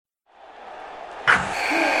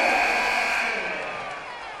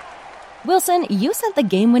Wilson, you sent the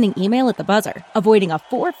game-winning email at the buzzer, avoiding a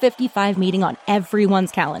 4:55 meeting on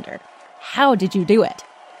everyone's calendar. How did you do it?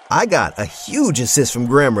 I got a huge assist from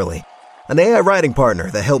Grammarly, an AI writing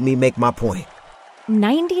partner that helped me make my point.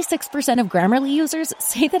 96% of Grammarly users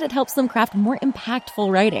say that it helps them craft more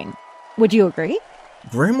impactful writing. Would you agree?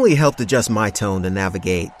 Grammarly helped adjust my tone to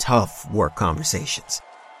navigate tough work conversations.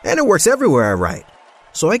 And it works everywhere I write,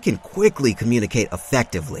 so I can quickly communicate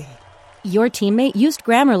effectively. Your teammate used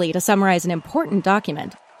Grammarly to summarize an important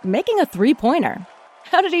document, making a 3-pointer.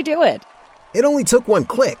 How did he do it? It only took one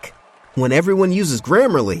click. When everyone uses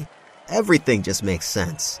Grammarly, everything just makes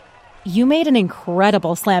sense. You made an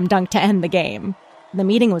incredible slam dunk to end the game. The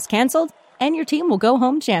meeting was canceled, and your team will go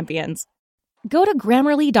home champions. Go to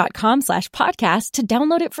Grammarly.com/podcast to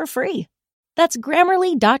download it for free. That's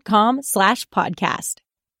Grammarly.com/podcast.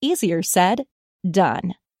 Easier said,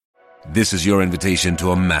 done. This is your invitation to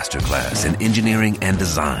a masterclass in engineering and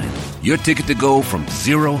design. Your ticket to go from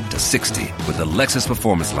 0 to 60 with the Lexus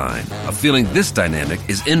Performance Line. A feeling this dynamic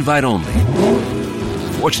is invite only.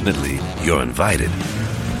 Fortunately, you're invited.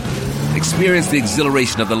 Experience the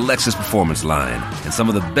exhilaration of the Lexus Performance Line and some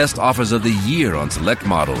of the best offers of the year on select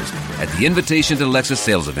models at the Invitation to Lexus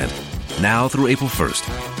sales event, now through April 1st.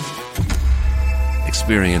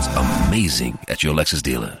 Experience amazing at your Lexus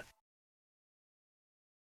dealer.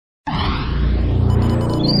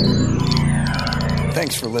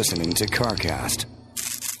 Thanks for listening to CarCast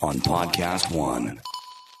on Podcast One.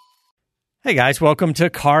 Hey guys, welcome to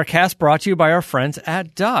CarCast, brought to you by our friends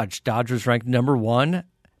at Dodge. Dodge was ranked number 1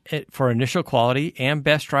 for initial quality and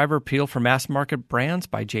best driver appeal for mass market brands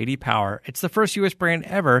by J.D. Power. It's the first U.S. brand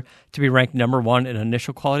ever to be ranked number 1 in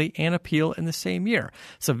initial quality and appeal in the same year.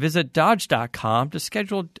 So visit Dodge.com to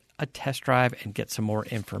schedule a test drive and get some more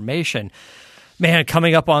information. Man,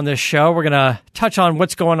 coming up on this show, we're going to touch on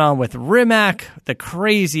what's going on with Rimac, the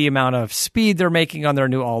crazy amount of speed they're making on their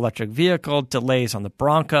new all-electric vehicle, delays on the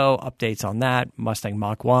Bronco, updates on that, Mustang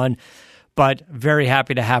Mach-1. But very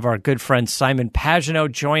happy to have our good friend Simon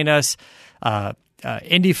Pagenaud join us.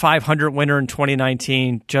 Indy 500 winner in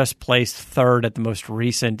 2019, just placed third at the most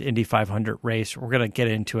recent Indy 500 race. We're going to get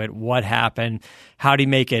into it. What happened? How did he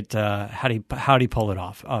make it? How did he pull it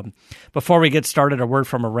off? Before we get started, a word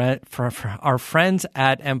from our friends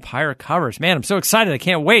at Empire Covers. Man, I'm so excited. I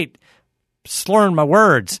can't wait. Slurring my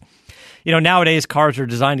words. You know, nowadays cars are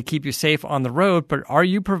designed to keep you safe on the road, but are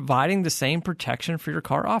you providing the same protection for your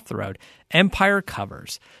car off the road? Empire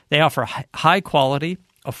Covers. They offer high quality,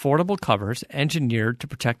 affordable covers engineered to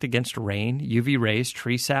protect against rain, UV rays,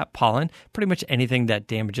 tree sap, pollen, pretty much anything that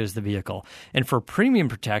damages the vehicle. And for premium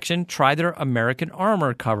protection, try their American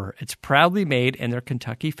Armor cover. It's proudly made in their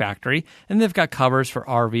Kentucky factory, and they've got covers for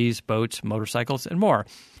RVs, boats, motorcycles, and more.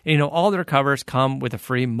 And, you know, all their covers come with a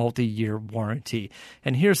free multi-year warranty.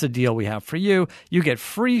 And here's the deal we have for you. You get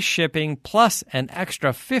free shipping plus an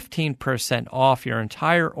extra 15% off your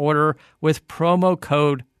entire order with promo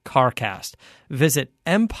code CarCast. Visit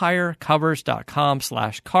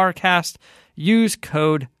empirecovers.com/CarCast. Use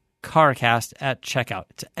code CarCast at checkout.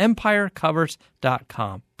 It's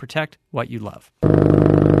empirecovers.com. Protect what you love.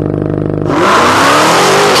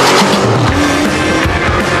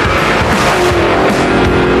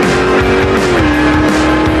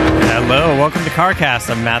 Hello, welcome to CarCast.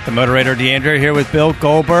 I'm Matt, the moderator, DeAndre, here with Bill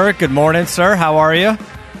Goldberg. Good morning, sir. How are you?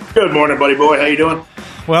 Good morning, buddy boy. How you doing?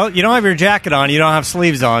 Well, you don't have your jacket on. You don't have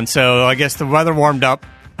sleeves on, so I guess the weather warmed up.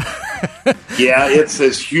 Yeah, it's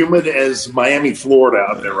as humid as Miami, Florida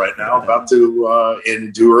out there right now. About to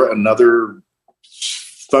endure another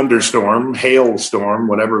thunderstorm, hailstorm,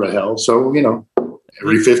 whatever the hell. So, you know,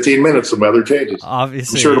 every 15 minutes the weather changes.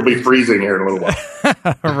 Obviously. I'm sure it'll be freezing here in a little while.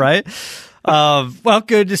 Right. Well,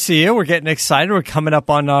 good to see you. We're getting excited. We're coming up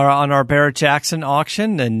on our Barrett-Jackson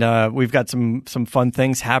auction, and we've got some fun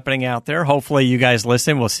things happening out there. Hopefully you guys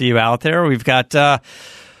listen. We'll see you out there. We've got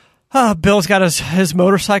Bill's got his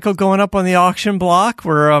motorcycle going up on the auction block.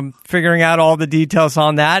 We're figuring out all the details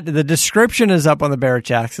on that. The description is up on the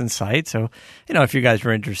Barrett-Jackson site. So, you know, if you guys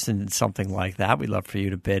are interested in something like that, we'd love for you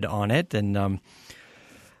to bid on it. And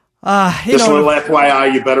just a little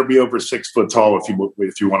FYI, you better be over 6 foot tall if you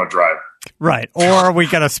want to drive. Right, or we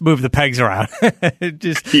gotta move the pegs around.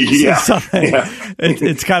 It's kind of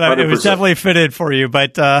 100%. It was definitely fitted for you,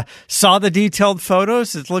 but saw the detailed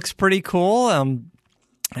photos. It looks pretty cool. And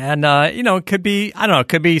you know, it could be it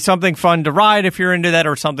could be something fun to ride if you're into that,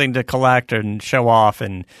 or something to collect and show off,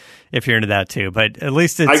 and if you're into that too. But at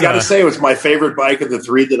least it's. I got to say, it was my favorite bike of the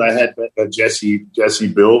three that I had Jesse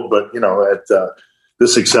build. But you know, at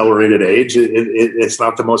this accelerated age, it's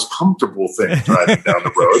not the most comfortable thing driving down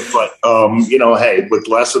the road. But, hey, with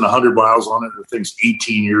less than 100 miles on it, the thing's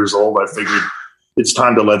 18 years old, I figured it's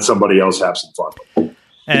time to let somebody else have some fun.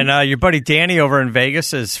 And your buddy Danny over in Vegas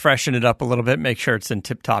has freshened it up a little bit, make sure it's in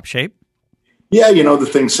tip-top shape. Yeah, the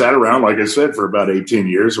thing sat around, like I said, for about 18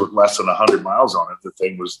 years with less than 100 miles on it. The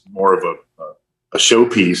thing was more of a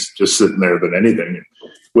showpiece just sitting there than anything.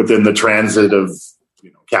 Within the transit of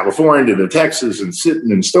California to Texas and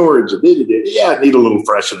sitting in storage. Yeah, need a little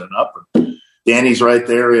freshening up. Danny's right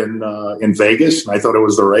there in Vegas, and I thought it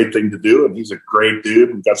was the right thing to do. And he's a great dude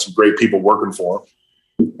and got some great people working for him.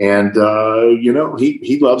 And,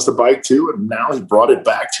 he loves the bike too. And now he brought it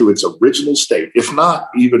back to its original state, if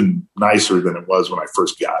not even nicer than it was when I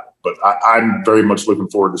first got it. But I'm very much looking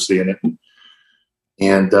forward to seeing it.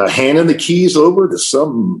 And handing the keys over to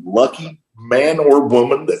some lucky man or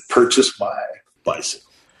woman that purchased my motorcycle.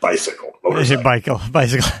 Motorcycle.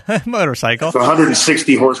 It's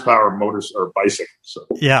 160 horsepower bicycle. So.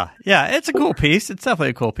 Yeah, it's a cool piece. It's definitely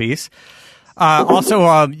a cool piece. Also,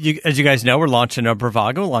 as you guys know, we're launching a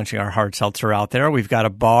Bravago, launching our hard seltzer out there. We've got a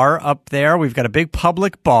bar up there. We've got a big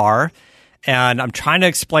public bar, and I'm trying to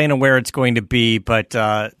explain where it's going to be, but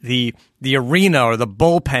the arena or the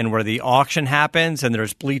bullpen where the auction happens, and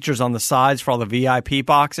there's bleachers on the sides for all the VIP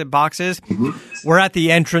boxes. Mm-hmm. We're at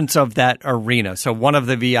the entrance of that arena. So one of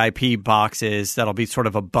the VIP boxes that'll be sort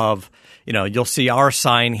of above, you'll see our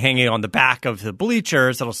sign hanging on the back of the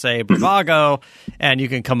bleachers that'll say Bravago, and you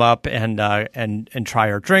can come up and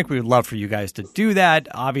try our drink. We would love for you guys to do that.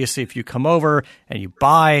 Obviously, if you come over and you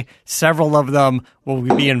buy several of them,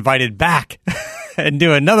 we'll be invited back and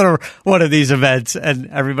do another one of these events, and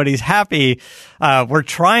everybody's happy. We're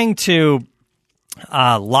trying to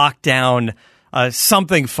lock down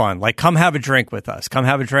something fun, like come have a drink with us, come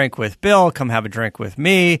have a drink with Bill, come have a drink with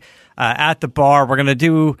me at the bar. We're gonna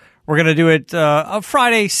do it a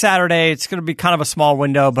Friday, Saturday. It's gonna be kind of a small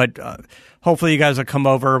window, but hopefully you guys will come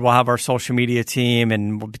over. We'll have our social media team,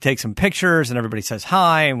 and we'll take some pictures, and everybody says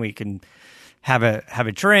hi, and we can have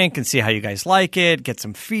a drink and see how you guys like it, get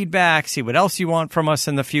some feedback, see what else you want from us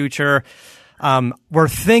in the future. We're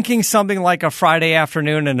thinking something like a Friday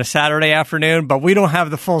afternoon and a Saturday afternoon, but we don't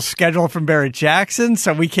have the full schedule from Barrett Jackson,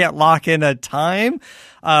 so we can't lock in a time.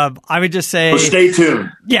 I would just say, well, stay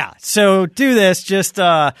tuned. Yeah, so do this. Just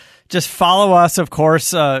follow us, of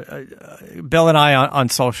course, Bill and I on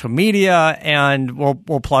social media, and we'll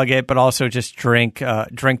plug it. But also just drink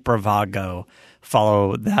Bravago.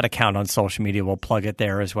 Follow that account on social media. We'll plug it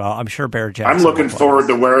there as well. I'm sure Barrett Jackson. I'm looking forward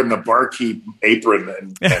to wearing the barkeep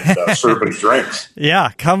apron and serving drinks. Yeah,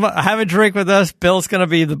 come have a drink with us. Bill's going to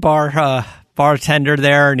be the bartender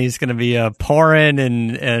there, and he's going to be pouring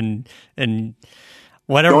and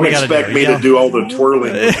whatever. Don't we gotta expect do, me to do all the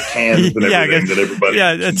twirling with the cans and everything that everybody.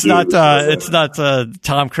 Yeah, it's not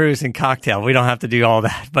Tom Cruise and Cocktail. We don't have to do all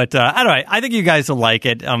that. But anyway, I think you guys will like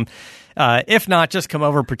it. If not, just come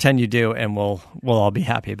over, pretend you do, and we'll all be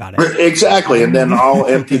happy about it. Exactly, and then I'll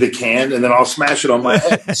empty the can, and then I'll smash it on my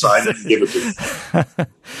head, sign it, and give it to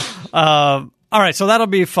you. All right, so that'll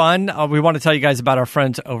be fun. We want to tell you guys about our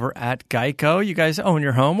friends over at Geico. You guys own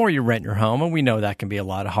your home or you rent your home, and we know that can be a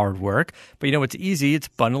lot of hard work. But you know what's easy? It's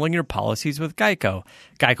bundling your policies with Geico.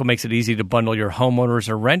 Geico makes it easy to bundle your homeowners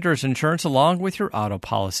or renters insurance along with your auto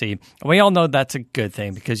policy. And we all know that's a good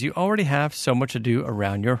thing because you already have so much to do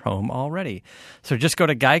around your home already. So just go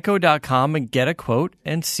to geico.com and get a quote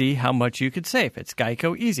and see how much you could save. It's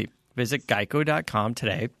Geico easy. Visit geico.com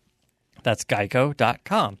today. That's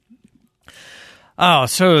geico.com. Oh,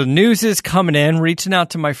 so news is coming in. Reaching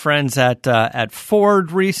out to my friends at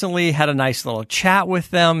Ford recently. Had a nice little chat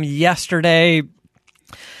with them yesterday.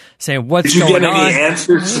 Saying what's going on. Did you get any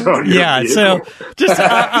answers? Yeah, so just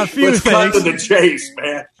a few Let's things. Cut to the chase,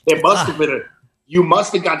 man. It must have been you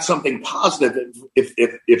must have got something positive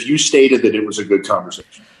if you stated that it was a good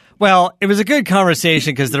conversation. Well, it was a good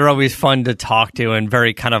conversation because they're always fun to talk to and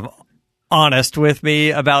very kind of honest with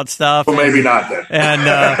me about stuff. Well, maybe not then.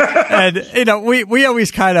 And we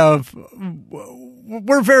always kind of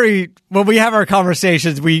when we have our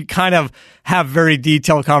conversations, we kind of have very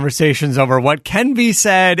detailed conversations over what can be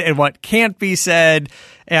said and what can't be said,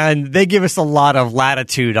 and they give us a lot of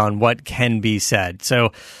latitude on what can be said.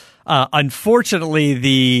 So,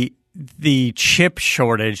 unfortunately, the chip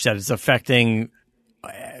shortage that is affecting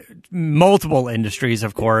multiple industries,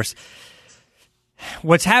 of course.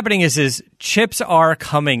 What's happening is chips are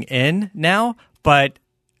coming in now, but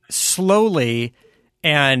slowly,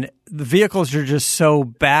 and the vehicles are just so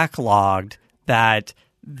backlogged that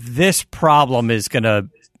this problem is gonna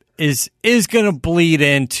bleed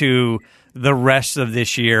into the rest of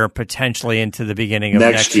this year, potentially into the beginning of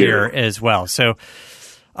next year as well. So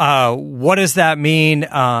what does that mean?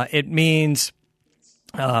 It means,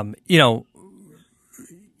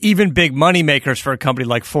 even big money makers for a company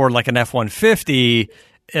like Ford, like an F-150,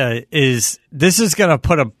 this is going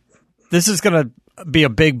to be a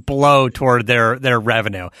big blow toward their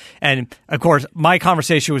revenue. And of course, my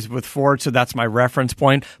conversation was with Ford, so that's my reference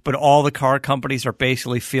point. But all the car companies are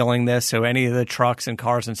basically feeling this. So any of the trucks and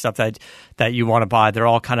cars and stuff that you want to buy, they're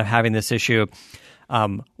all kind of having this issue.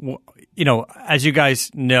 As you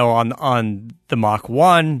guys know, on the Mach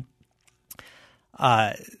 1,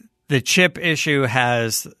 the chip issue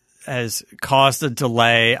has caused a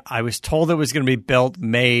delay. I was told it was going to be built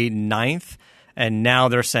May 9th, and now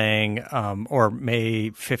they're saying or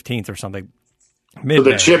May 15th or something. Mid-May. So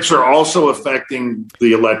the chips are also affecting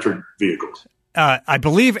the electric vehicles? I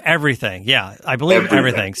believe everything. Yeah, I believe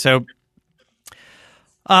everything. So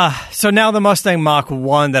now the Mustang Mach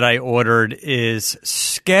 1 that I ordered is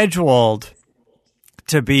scheduled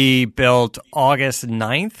to be built August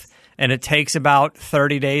 9th. And it takes about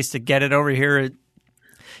 30 days to get it over here.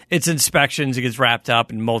 It's inspections. It gets wrapped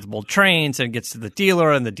up in multiple trains and it gets to the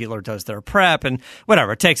dealer, and the dealer does their prep and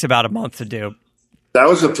whatever. It takes about a month to do. That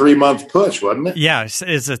was a 3-month push, wasn't it? Yeah, it's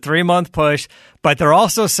a 3-month push. But they're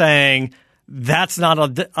also saying that's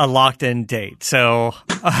not a locked-in date. So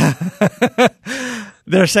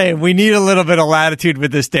they're saying we need a little bit of latitude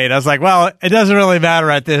with this date. I was like, well, it doesn't really matter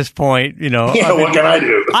at this point, Yeah, what can I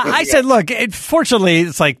do? I said, look, fortunately,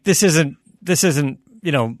 it's like this isn't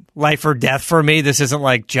life or death for me. This isn't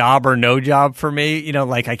like job or no job for me.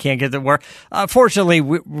 Like I can't get to work. Fortunately,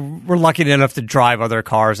 we're lucky enough to drive other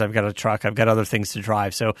cars. I've got a truck. I've got other things to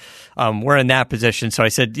drive. So we're in that position. So I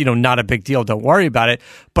said, not a big deal. Don't worry about it.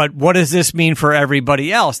 But what does this mean for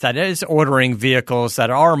everybody else that is ordering vehicles that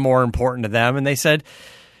are more important to them? And they said,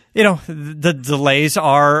 the delays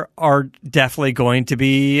are definitely going to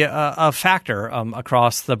be a factor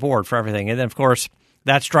across the board for everything. And then, of course,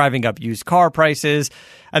 that's driving up used car prices.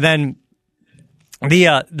 And then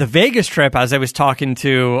the Vegas trip, as I was talking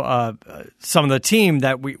to some of the team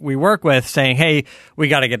that we work with, saying, hey, we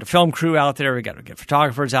got to get a film crew out there. We got to get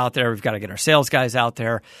photographers out there. We've got to get our sales guys out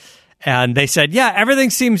there. And they said, yeah, everything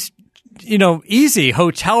seems, easy.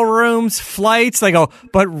 Hotel rooms, flights. They go,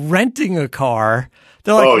 but renting a car,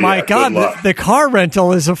 they're like, my God, the car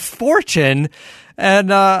rental is a fortune.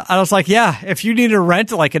 And I was like, yeah, if you need to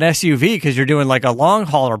rent like an SUV because you're doing like a long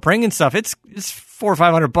haul or bringing stuff, it's $400 or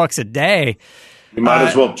 $500 a day. You might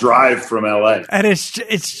as well drive from LA. And it's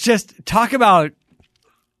just talk about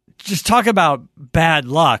bad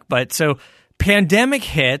luck. But so pandemic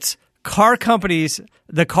hits, car companies,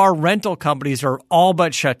 the car rental companies are all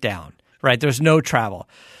but shut down, right? There's no travel.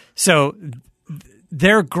 So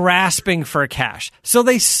they're grasping for cash. So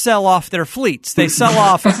they sell off their fleets. They sell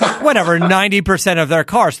off 90% of their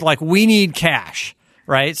cars. Like, we need cash,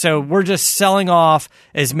 right? So we're just selling off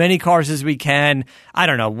as many cars as we can. I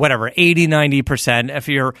don't know, 80,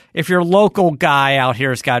 90%. If your local guy out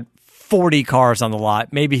here has got 40 cars on the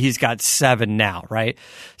lot, maybe he's got 7 now, right?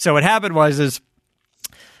 So what happened was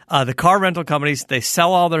the car rental companies, they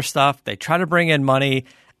sell all their stuff. They try to bring in money.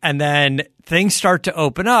 And then things start to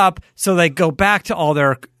open up, so they go back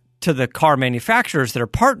to the car manufacturers that are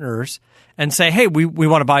partners and say, hey, we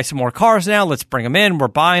want to buy some more cars now. Let's bring them in. We're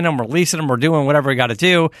buying them. We're leasing them. We're doing whatever we got to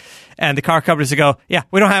do. And the car companies will go, yeah,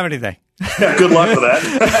 we don't have anything. Yeah, good luck with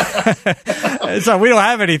that. So we don't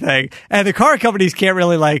have anything. And the car companies can't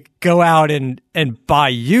really go out and buy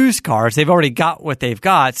used cars. They've already got what they've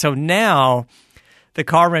got. So now the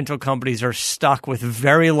car rental companies are stuck with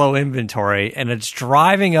very low inventory, and it's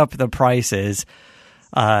driving up the prices.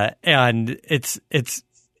 And it's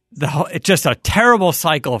just a terrible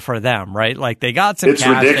cycle for them, right? Like, they got some cash,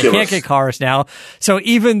 ridiculous. They can't get cars now. So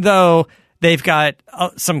even though they've got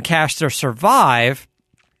some cash to survive,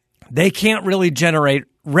 they can't really generate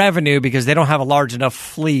revenue because they don't have a large enough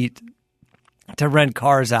fleet to rent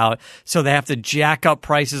cars out. So they have to jack up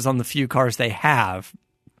prices on the few cars they have.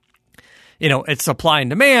 It's supply and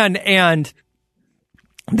demand, and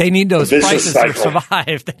they need those prices to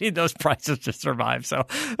survive. They need those prices to survive. So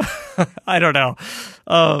I don't know.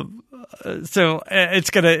 So it's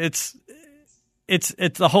the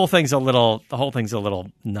whole thing's a little nutty. The whole thing's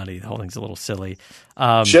a little silly.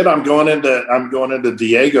 I'm going into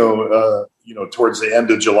Diego, towards the end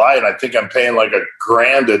of July, and I think I'm paying like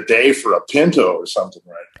 $1,000 a day for a Pinto or something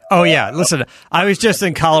right now. Oh, yeah. Listen, I was just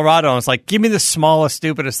in Colorado. And I was like, give me the smallest,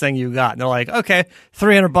 stupidest thing you got. And they're like, okay,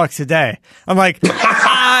 $300 a day. I'm like,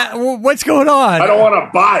 what's going on? I don't want to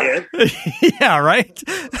buy it. Yeah, right?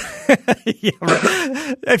 Yeah,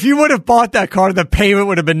 right. If you would have bought that car, the payment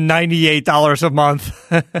would have been $98 a month.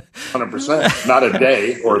 100%. Not a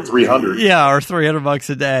day or $300. Yeah, or $300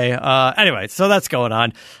 a day. Anyway, so that's going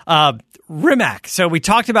on. Rimac. So we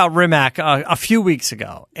talked about Rimac a few weeks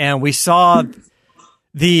ago, and we saw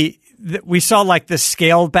like the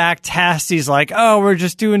scaled back test. He's like, oh, we're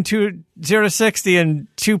just doing 0 to 60 in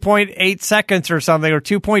 2.8 seconds or something, or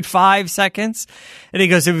 2.5 seconds. And he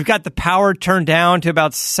goes, we've got the power turned down to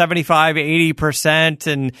about 75, 80%.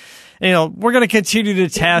 And, we're going to continue to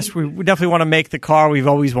test. We definitely want to make the car we've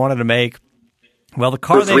always wanted to make. Well, the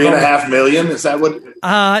car for $3.5 million. Is that what?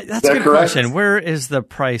 That's a good question. Where is the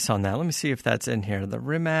price on that? Let me see if that's in here. The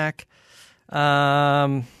Rimac.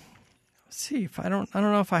 Let's see if I don't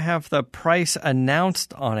know if I have the price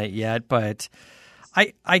announced on it yet, but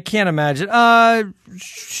I can't imagine.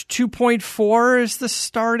 2.4 is the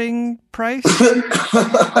starting price.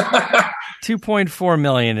 2.4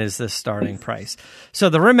 million is the starting price. So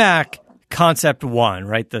the Rimac Concept 1,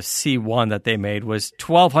 right, the C1 that they made was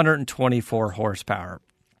 1,224 horsepower.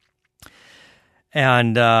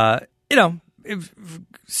 And,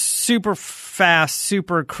 super fast,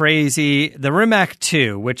 super crazy. The Rimac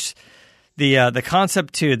 2, which the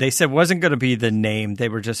Concept 2, they said wasn't going to be the name. They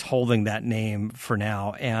were just holding that name for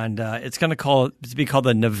now. And it's going to be called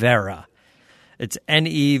the Nevera. It's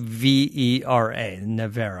Nevera,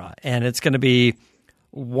 Nevera. And it's going to be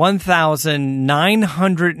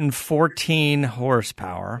 1,914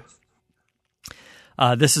 horsepower.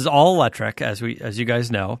 This is all electric, as you guys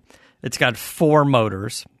know. It's got 4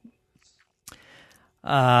 motors.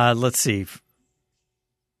 Let's see,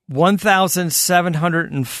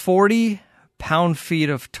 1,740 pound-feet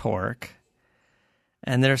of torque,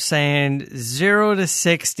 and they're saying 0 to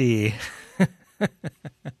 60.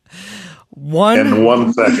 In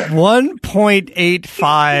 1 second.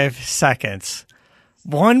 1.85 seconds.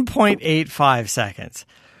 1.85 seconds.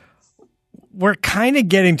 We're kind of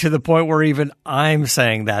getting to the point where even I'm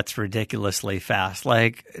saying that's ridiculously fast.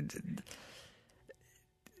 Like,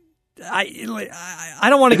 I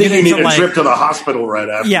don't want to get into you need a trip to the hospital right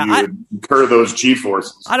after you incur those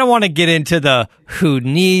G-forces. I don't want to get into the who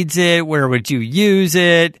needs it, where would you use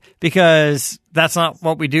it, because that's not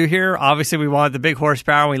what we do here. Obviously, we want the big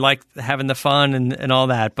horsepower. We like having the fun and all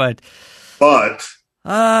that, but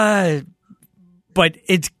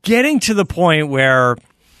it's getting to the point where,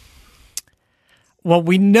 well,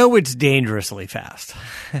 we know it's dangerously fast.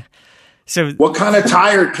 So, what kind of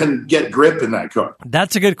tire can get grip in that car?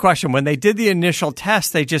 That's a good question. When they did the initial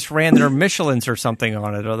test, they just ran their Michelins or something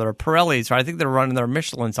on it, or their Pirellis, or I think they're running their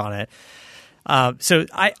Michelins on it. So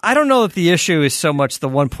I don't know that the issue is so much the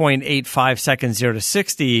 1.85 seconds 0 to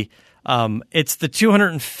 60. It's the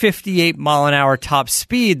 258 mile an hour top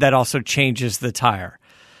speed that also changes the tire.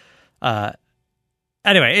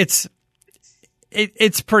 Anyway,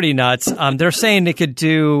 it's pretty nuts. They're saying they could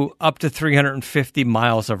do up to 350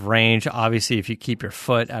 miles of range. Obviously, if you keep your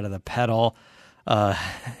foot out of the pedal, why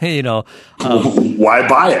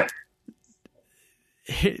buy it?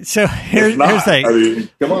 So here's the thing. I mean,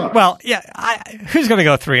 come on. Well, yeah, who's going to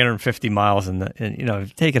go 350 miles and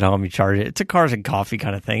take it home, you charge it. It's a cars and coffee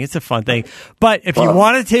kind of thing. It's a fun thing. But if you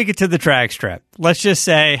want to take it to the drag strip, let's just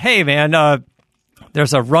say, hey, man,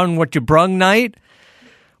 there's a run what you brung night.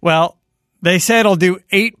 Well, they said it'll do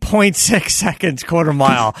 8.6 seconds quarter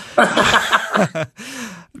mile.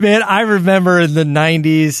 Man, I remember in the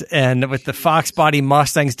 90s and with the Fox Body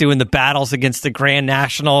Mustangs doing the battles against the Grand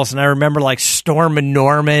Nationals, and I remember like Storm and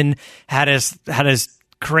Norman had his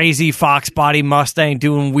crazy Fox Body Mustang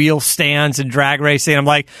doing wheel stands and drag racing. I'm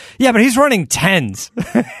like, yeah, but he's running 10s.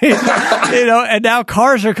 And now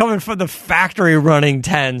cars are coming from the factory running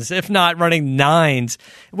 10s, if not running 9s.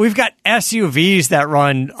 We've got SUVs that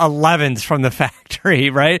run 11s from the factory,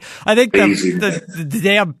 right? I think the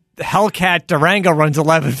damn Hellcat Durango runs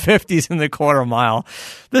 1150s in the quarter mile.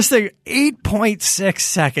 This thing, 8.6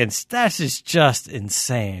 seconds. That is just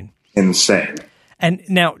insane. Insane. And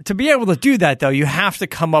now, to be able to do that, though, you have to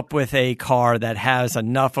come up with a car that has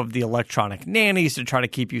enough of the electronic nannies to try to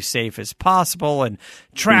keep you safe as possible, and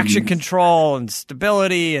traction control and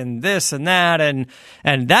stability and this and that. And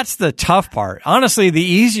that's the tough part. Honestly, the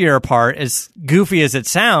easier part, as goofy as it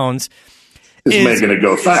sounds, is making it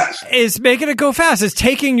go fast. Is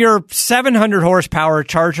taking your 700 horsepower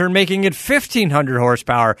Charger and making it 1,500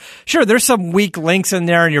 horsepower. Sure, there's some weak links in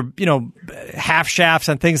there and your, half shafts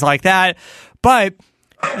and things like that. But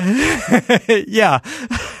yeah,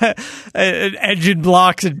 engine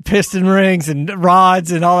blocks and piston rings and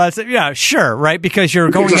rods and all that stuff. Yeah, sure, right? Because you're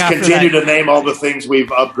going just after continue that. to name all the things we've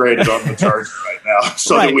upgraded on the Charger right now,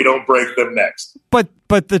 so that we don't break them next. But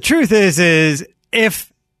the truth is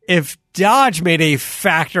if Dodge made a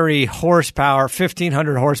factory horsepower,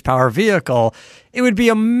 1,500 horsepower vehicle, it would be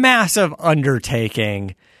a massive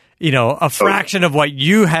undertaking. A fraction of what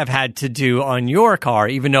you have had to do on your car,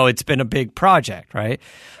 even though it's been a big project, right?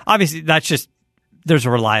 Obviously, there's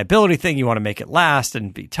a reliability thing. You want to make it last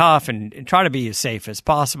and be tough and try to be as safe as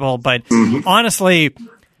possible. But honestly,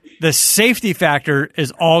 the safety factor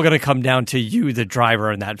is all going to come down to you, the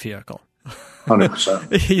driver in that vehicle. 100%.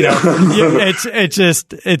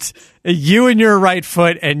 It's you and your right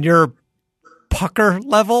foot and your pucker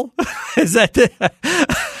level. Is that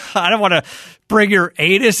I don't want to bring your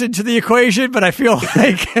anus into the equation, but I feel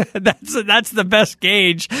like that's the best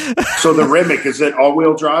gauge. So the Rimac, is it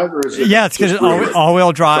all-wheel drive or is it? Yeah, it's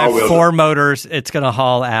all-wheel drive, 4 motors. It's going to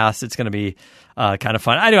haul ass. It's going to be kind of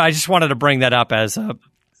fun. I just wanted to bring that up as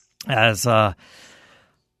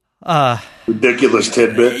ridiculous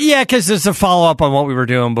tidbit. Yeah, because it's a follow-up on what we were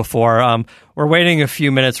doing before. We're waiting a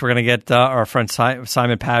few minutes. We're going to get our friend Simon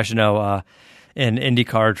Pagenaud, an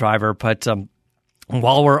IndyCar driver, but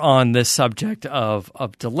while we're on this subject of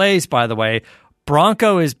delays, by the way,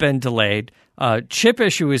 Bronco has been delayed. Chip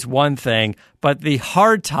issue is one thing, but the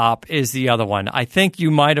hardtop is the other one. I think you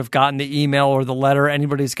might have gotten the email or the letter.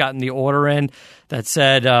 Anybody's gotten the order in that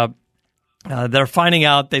said they're finding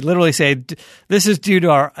out. They literally say this is due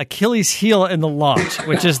to our Achilles heel in the launch,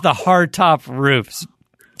 which is the hardtop roofs.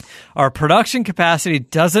 Our production capacity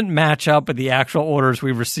doesn't match up with the actual orders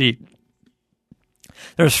we've received.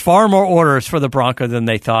 There's far more orders for the Bronco than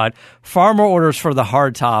they thought, far more orders for the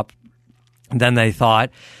hardtop than they thought,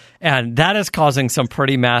 and that is causing some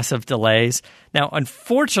pretty massive delays. Now,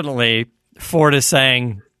 unfortunately, Ford is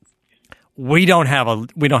saying we don't have a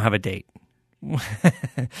date.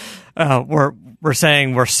 We're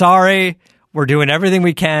saying we're sorry. We're doing everything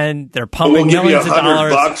we can. They're pumping millions of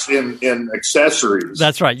dollars. $100 in accessories.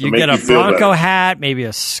 That's right. You get a Bronco hat, maybe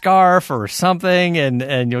a scarf or something,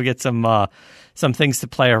 and you'll get some things to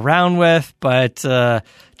play around with. But I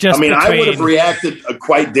would have reacted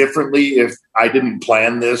quite differently if I didn't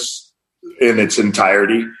plan this in its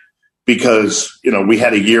entirety, because we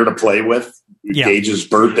had a year to play with. Yeah. Gage's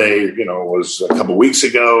birthday, was a couple weeks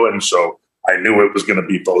ago, and so I knew it was going to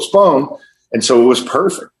be postponed. And so it was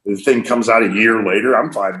perfect. The thing comes out a year later.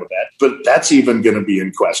 I'm fine with that. But that's even going to be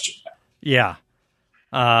in question now. Yeah.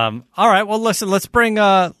 All right. Well, listen, let's bring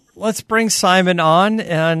Simon on,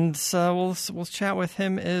 and we'll chat with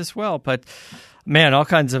him as well. But, man, all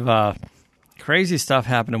kinds of crazy stuff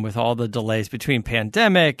happening with all the delays between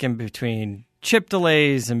pandemic and between chip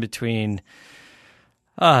delays and between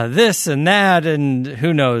this and that and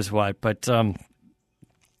who knows what. But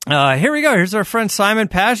here we go. Here's our friend Simon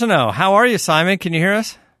Pagenaud. How are you, Simon? Can you hear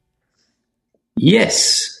us?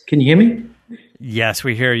 Yes. Can you hear me? Yes,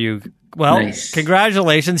 we hear you. Well, nice.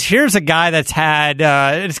 Congratulations. Here's a guy that's had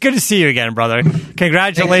it's good to see you again, brother.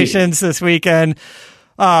 Congratulations this weekend.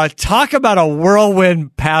 Talk about a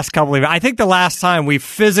whirlwind past couple of years. I think the last time we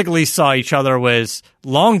physically saw each other was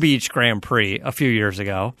Long Beach Grand Prix a few years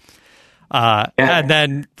ago. And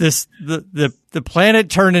then the planet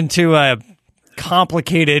turned into a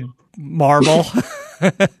complicated marble.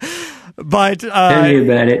 But tell me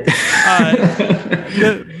about it.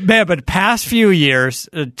 But past few years,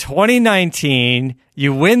 2019,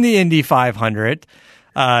 you win the Indy 500.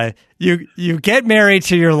 You get married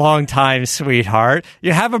to your longtime sweetheart.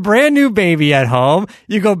 You have a brand new baby at home.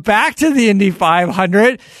 You go back to the Indy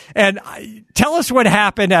 500, and tell us what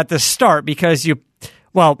happened at the start, because the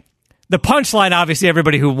punchline, obviously,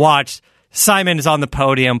 everybody who watched, Simon is on the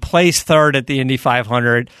podium, placed third at the Indy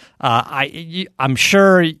 500. I'm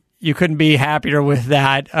sure you couldn't be happier with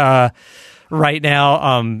that right now.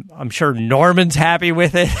 I'm sure Norman's happy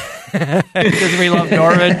with it because we love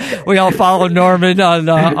Norman. We all follow Norman on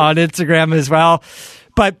Instagram as well.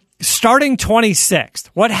 But starting 26th,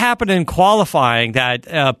 what happened in qualifying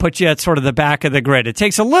that put you at sort of the back of the grid? It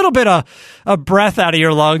takes a little bit of breath out of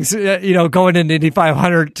your lungs, going into Indy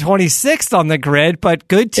 500, 26th on the grid, but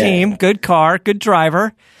good team, good car, good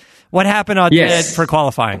driver. What happened for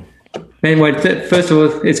qualifying? Man, first of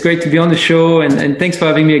all, it's great to be on the show, and thanks for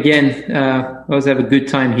having me again. I always have a good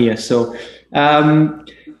time here. So,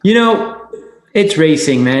 it's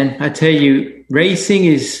racing, man. I tell you, racing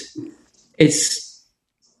it's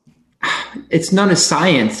not a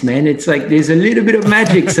science, man. It's like there's a little bit of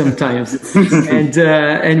magic sometimes,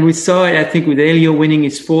 and we saw it. I think with Elio winning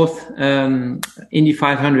his fourth Indy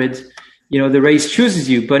 500, the race chooses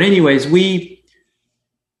you. But anyways, we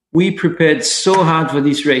we prepared so hard for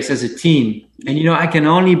this race as a team. And, I can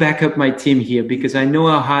only back up my team here because I know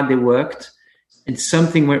how hard they worked, and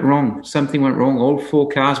something went wrong. Something went wrong. All 4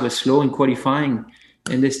 cars were slow in qualifying,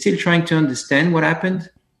 and they're still trying to understand what happened.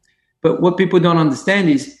 But what people don't understand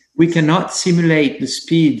is we cannot simulate the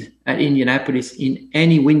speed at Indianapolis in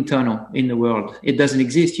any wind tunnel in the world. It doesn't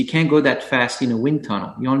exist. You can't go that fast in a wind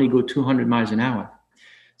tunnel. You only go 200 miles an hour.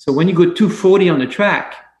 So when you go 240 on the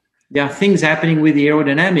track, there are things happening with the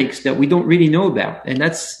aerodynamics that we don't really know about. And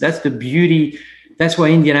that's the beauty. That's why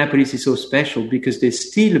Indianapolis is so special, because there's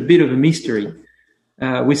still a bit of a mystery.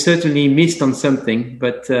 We certainly missed on something,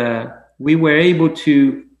 but we were able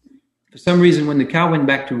to, for some reason, when the car went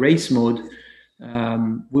back to race mode,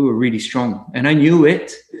 we were really strong. And I knew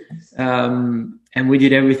it. And we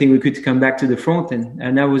did everything we could to come back to the front.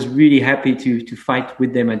 And I was really happy to fight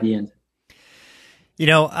with them at the end.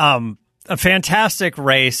 A fantastic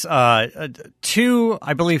race. I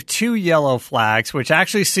believe two yellow flags, which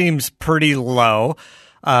actually seems pretty low.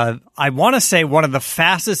 I want to say one of the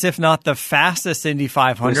fastest, if not the fastest, Indy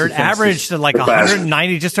 500, averaged like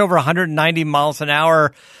 190, just over 190 miles an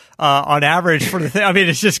hour on average for the thing. I mean,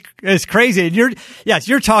 it's crazy. And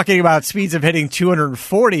you're talking about speeds of hitting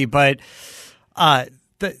 240, but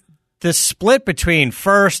the split between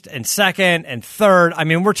first and second and third, I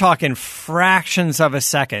mean, we're talking fractions of a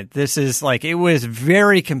second. This is it was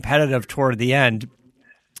very competitive toward the end.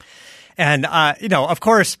 And, of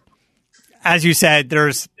course, as you said,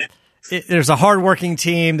 there's a hardworking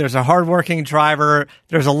team. There's a hardworking driver.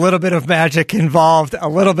 There's a little bit of magic involved, a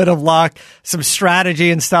little bit of luck, some strategy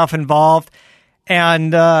and stuff involved.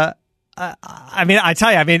 And, I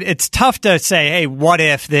tell you, it's tough to say, hey, what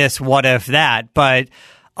if this, what if that? But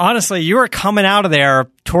honestly, you were coming out of there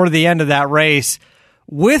toward the end of that race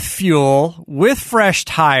with fuel, with fresh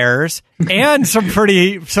tires, and some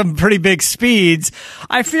pretty big speeds.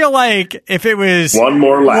 I feel like if it was one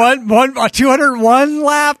more lap, 201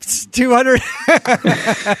 laps, 200.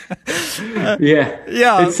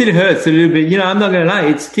 Yeah. It still hurts a little bit. I'm not gonna lie,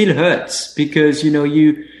 it still hurts because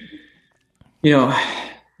we're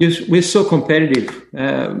so competitive,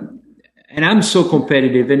 and I'm so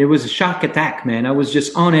competitive, and it was a shark attack, man. I was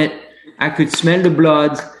just on it. I could smell the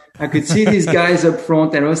blood. I could see these guys up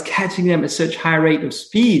front, and I was catching them at such high rate of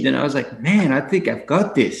speed. And I was like, man, I think I've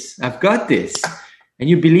got this. And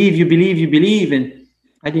you believe. And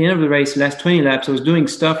at the end of the race, the last 20 laps, I was doing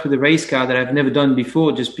stuff with the race car that I've never done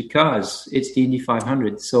before just because it's the Indy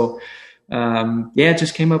 500. So, it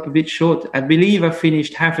just came up a bit short. I believe I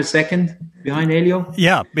finished half a second behind Helio.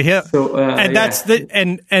 Yeah. So, and that's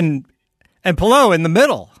and Pagenaud in the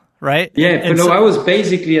middle, right? Yeah, Pagenaud, I was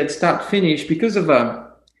basically at start finish because of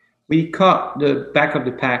we caught the back of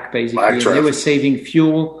the pack, basically. And they were saving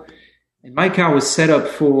fuel. And my car was set up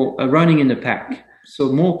for running in the pack. So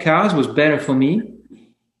more cars was better for me.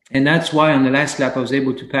 And that's why on the last lap, I was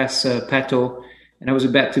able to pass Pagenaud. And I was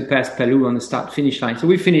about to pass Pagenaud on the start-finish line. So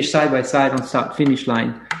we finished side by side on start-finish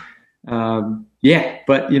line. But,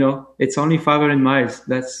 it's only 500 miles.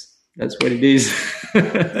 That's what it is.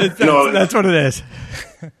 That's what it is.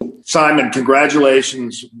 Simon,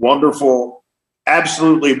 congratulations. Wonderful.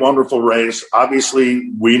 Absolutely wonderful race. Obviously,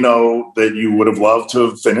 we know that you would have loved to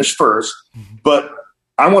have finished first, but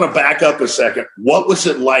I want to back up a second. What was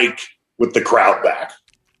it like with the crowd back?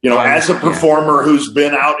 As a performer who's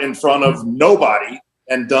been out in front of nobody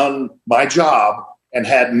and done my job and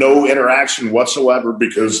had no interaction whatsoever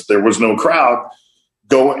because there was no crowd,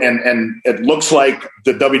 and it looks like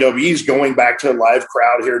the WWE's going back to a live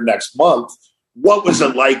crowd here next month. What was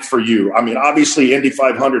it like for you? I mean, obviously, Indy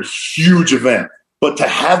 500, huge event, but to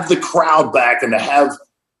have the crowd back and to have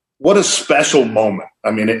what a special moment.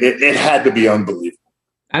 I mean, it had to be unbelievable.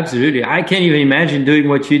 Absolutely. I can't even imagine doing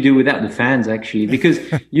what you do without the fans, actually, because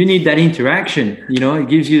you need that interaction. It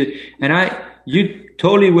gives you, and you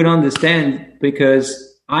totally would understand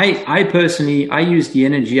because I personally, I use the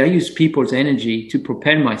energy, I use people's energy to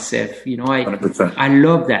propel myself. 100%. I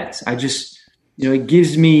love that. I just, it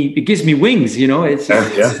gives me wings,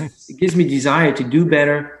 it gives me desire to do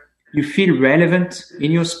better. You feel relevant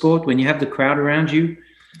in your sport when you have the crowd around you.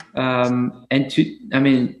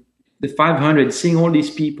 The 500, seeing all these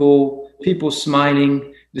people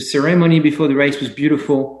smiling, the ceremony before the race was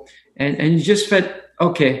beautiful. And you just felt,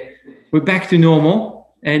 okay, we're back to normal.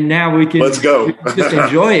 And now we can let's go. just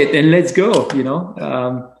enjoy it and let's go,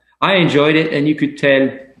 I enjoyed it, and you could tell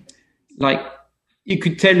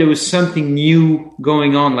there was something new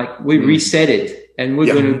going on. Like we reset it, and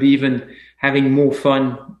we're going to be even having more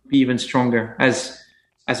fun, be even stronger as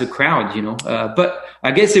a crowd, But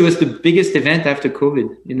I guess it was the biggest event after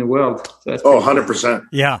COVID in the world. So 100%.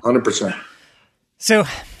 Yeah. 100%. So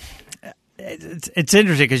it's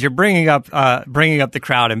interesting because you're bringing up the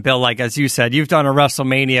crowd, and Bill, like as you said, you've done a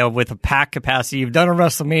WrestleMania with a pack capacity, you've done a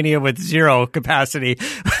WrestleMania with zero capacity,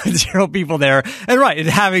 zero people there, and right, and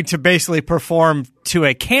having to basically perform to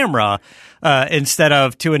a camera instead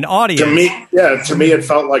of to an audience. To me, it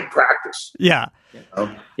felt like practice. Yeah,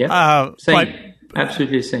 same,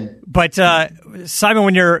 absolutely same. But Simon,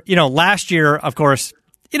 when you're last year, of course,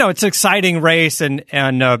 it's an exciting race, and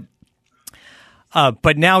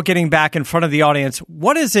but now getting back in front of the audience,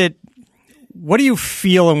 what is it? What do you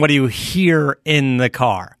feel and what do you hear in the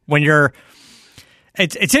car when you're?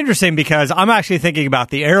 It's interesting because I'm actually thinking about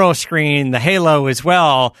the aero screen, the halo as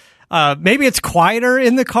well. Maybe it's quieter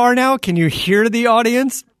in the car now. Can you hear the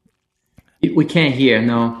audience? We can't hear.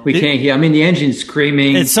 No, we can't hear. I mean, the engine's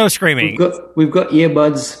screaming. It's so screaming. We've got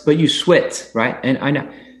earbuds, but you sweat, right? And I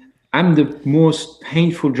know. I'm the most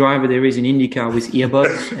painful driver there is in IndyCar with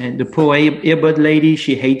earbuds, and the poor earbud lady,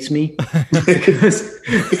 she hates me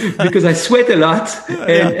because I sweat a lot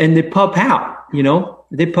and they pop out,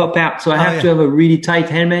 they pop out. So I have to have a really tight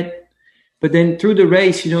helmet. But then through the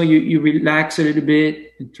race, you relax a little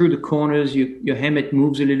bit, and through the corners, your helmet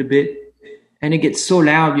moves a little bit, and it gets so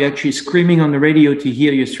loud, you're actually screaming on the radio to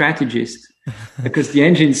hear your strategist. Because the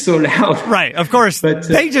engine's so loud. Right, of course. But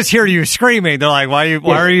they just hear you screaming. They're like, why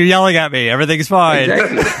are you yelling at me? Everything's fine.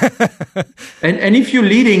 Exactly. and if you're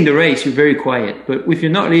leading the race, you're very quiet. But if you're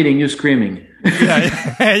not leading, you're screaming.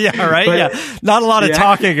 Yeah, right? But, not a lot of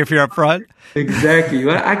talking if you're up front. Exactly.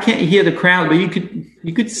 Well, I can't hear the crowd, but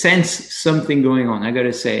you could sense something going on, I got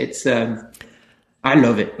to say. It's I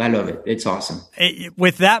love it. It's awesome.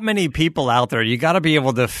 With that many people out there, you got to be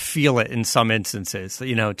able to feel it in some instances.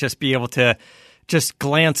 Just be able to just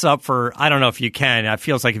glance up for, I don't know if you can. It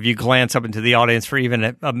feels like if you glance up into the audience for even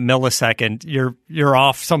a millisecond, you're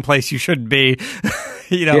off someplace you shouldn't be.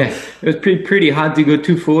 Yeah, it was pretty hard to go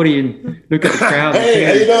 240 and look at the crowd. Hey,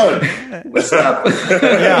 how you doing? What's up?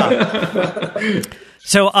 Yeah.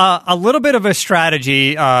 So a little bit of a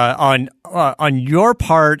strategy on your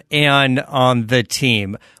part and on the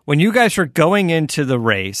team. When you guys are going into the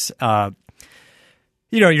race,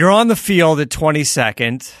 you're on the field at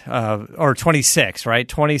 22nd or 26, right?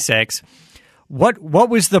 26. What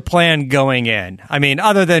was the plan going in? I mean,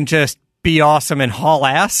 other than just be awesome and haul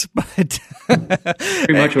ass, but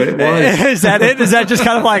pretty much what it was. Is that it? Is that just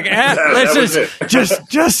kind of like, let's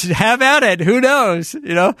just have at it? Who knows?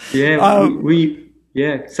 Yeah,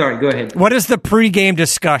 Yeah, sorry, go ahead. What is the pregame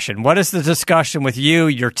discussion? What is the discussion with you,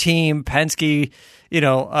 your team, Penske,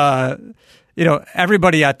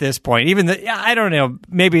 everybody at this point? Even I don't know,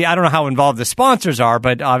 maybe I don't know how involved the sponsors are,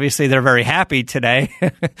 but obviously they're very happy today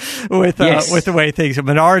with the way things are,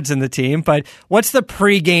 Menards and the team. But what's the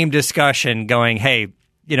pregame discussion going? Hey,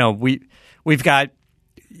 we've got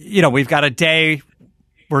a day.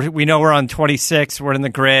 We know we're on 26. We're in the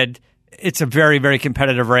grid. It's a very, very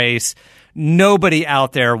competitive race. Nobody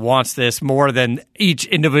out there wants this more than each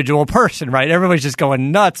individual person, right? Everybody's just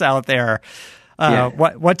going nuts out there.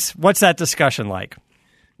 What's that discussion like?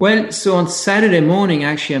 Well, so on Saturday morning,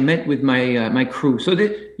 actually, I met with my crew. So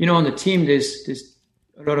on the team, there's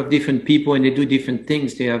a lot of different people, and they do different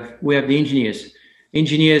things. We have the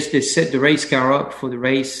engineers. They set the race car up for the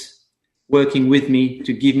race, working with me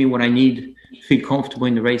to give me what I need to feel comfortable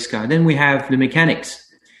in the race car. Then we have the mechanics,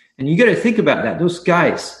 and you got to think about that. Those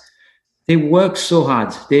guys. They work so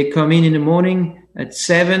hard. They come in the morning at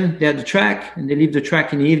 7, they're at the track, and they leave the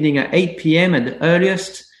track in the evening at 8 p.m. at the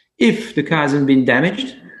earliest, if the car hasn't been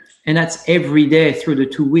damaged. And that's every day through the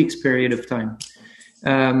 2 weeks period of time.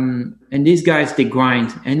 And these guys, they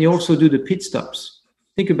grind, and they also do the pit stops.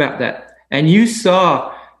 Think about that. And you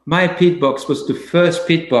saw my pit box was the first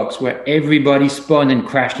pit box where everybody spun and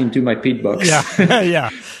crashed into my pit box. Yeah, yeah.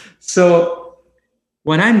 So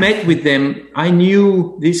when I met with them, I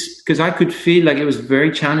knew this because I could feel like it was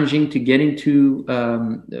very challenging to get into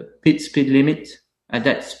the pit speed limit at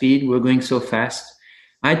that speed. We're going so fast.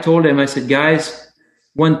 I told them, I said, guys,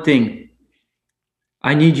 one thing.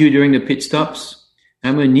 I need you during the pit stops.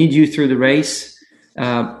 I'm going to need you through the race.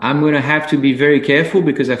 I'm going to have to be very careful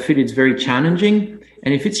because I feel it's very challenging.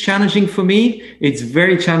 And if it's challenging for me, it's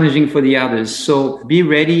very challenging for the others. So be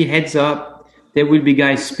ready, heads up. There will be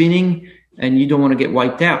guys spinning. And you don't want to get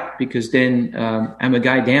wiped out because then I'm a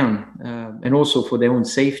guy down, and also for their own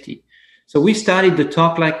safety. So we started the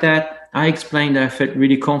talk like that. I explained that I felt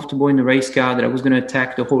really comfortable in the race car, that I was going to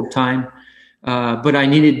attack the whole time, but I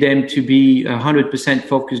needed them to be 100%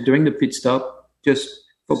 focused during the pit stop, just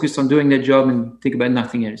focused on doing their job and think about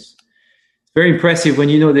nothing else. It's very impressive when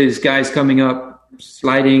there's guys coming up,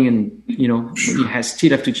 sliding, and you still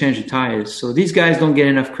have to change the tires. So these guys don't get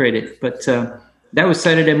enough credit, but that was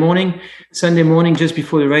Saturday morning. Sunday morning, just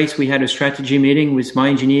before the race, we had a strategy meeting with my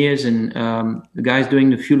engineers and the guys doing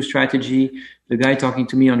the fuel strategy, the guy talking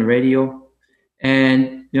to me on the radio.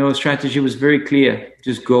 And, the strategy was very clear.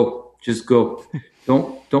 Just go.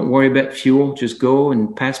 Don't worry about fuel. Just go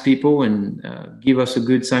and pass people and give us a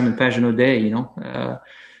good Simon Pagenaud day,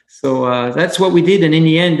 So that's what we did. And in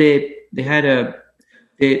the end, they had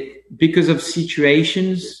because of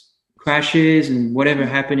situations, crashes and whatever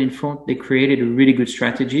happened in front, they created a really good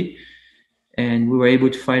strategy and we were able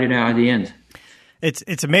to fight it out at the end.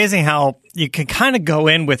 It's amazing how you can kind of go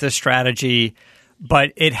in with a strategy,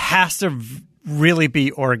 but it has to really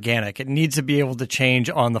be organic. It needs to be able to change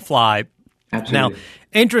on the fly. Absolutely. Now,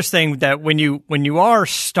 interesting that when you are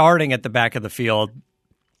starting at the back of the field,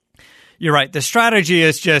 you're right. The strategy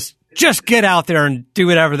is just get out there and do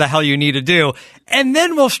whatever the hell you need to do. And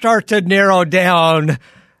then we'll start to narrow down,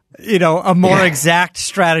 a more exact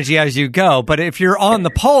strategy as you go. But if you're on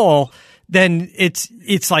the pole, then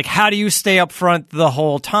it's like, how do you stay up front the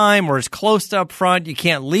whole time or as close to up front? You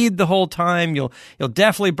can't lead the whole time. You'll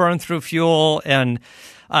definitely burn through fuel. And,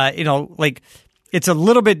 it's a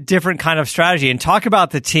little bit different kind of strategy. And talk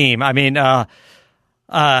about the team. I mean, I'll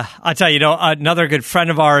tell you, another good friend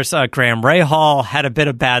of ours, Graham Rahal, had a bit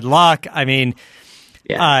of bad luck. I mean,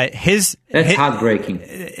 that's heartbreaking.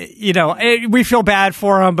 We feel bad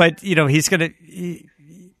for him, but he's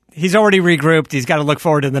already regrouped. He's got to look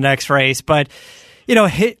forward to the next race. But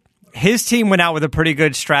his team went out with a pretty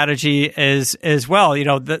good strategy as well.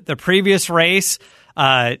 The previous race,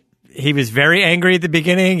 he was very angry at the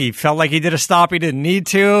beginning. He felt like he did a stop he didn't need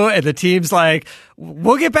to. And the team's like,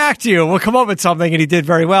 we'll get back to you. We'll come up with something. And he did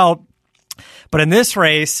very well. But in this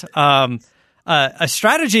race, a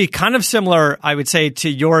strategy kind of similar, I would say, to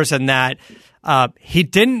yours in that he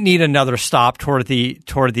didn't need another stop toward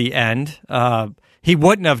the end. He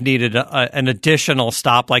wouldn't have needed an additional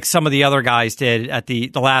stop like some of the other guys did at the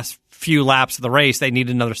last few laps of the race. They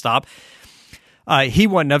needed another stop. He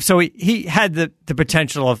wouldn't have. So he had the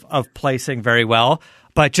potential of placing very well,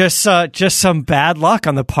 but just some bad luck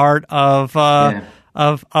on the part of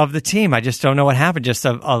the team. I just don't know what happened. Just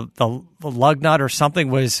the lug nut or something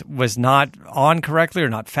was not on correctly or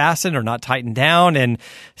not fastened or not tightened down. And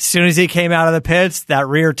as soon as he came out of the pits, that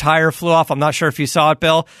rear tire flew off. I'm not sure if you saw it,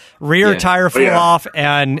 Bill. Rear tire flew off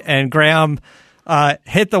and Graham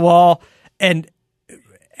hit the wall and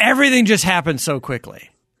everything just happened so quickly.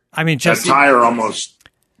 I mean, just that tire almost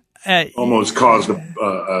caused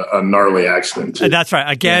a gnarly accident too. That's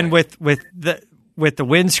right. Again, with the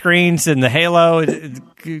windscreens and the halo,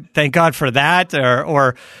 thank God for that,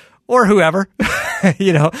 or whoever,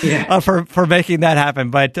 for making that happen.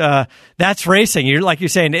 But that's racing. You're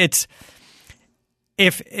saying, it's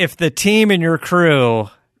if the team and your crew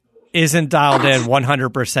isn't dialed in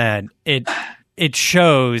 100%, it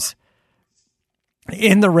shows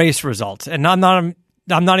in the race results. And I'm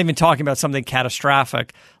not even talking about something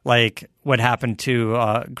catastrophic like what happened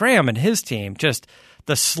to Graham and his team. Just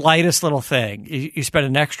the slightest little thing. You spend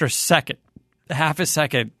an extra second, half a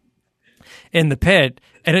second in the pit,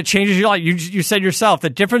 and it changes your life. You said yourself, the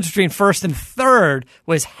difference between first and third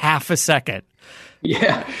was half a second.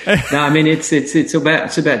 Yeah. No, I mean, it's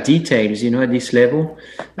about details, at this level.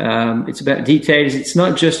 It's about details. It's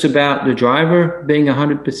not just about the driver being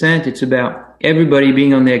 100%. It's about everybody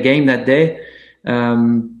being on their game that day.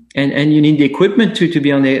 And you need the equipment to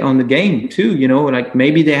be on the game too, like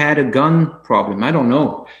maybe they had a gun problem. I don't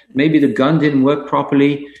know. Maybe the gun didn't work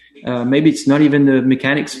properly. Maybe it's not even the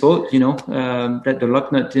mechanic's fault, that the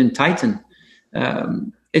lock nut didn't tighten.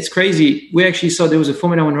 It's crazy. We actually saw there was a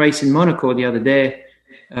Formula One race in Monaco the other day.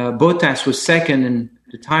 Bottas was second and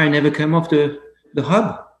the tire never came off the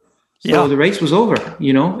hub. So the race was over,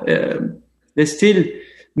 there's still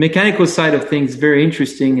mechanical side of things, very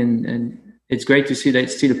interesting and it's great to see that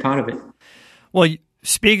it's still a part of it. Well,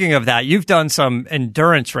 speaking of that, you've done some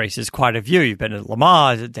endurance races, quite a few. You've been at Le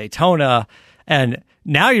Mans, at Daytona, and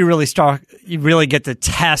now you really get to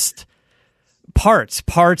test parts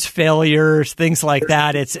failures, things like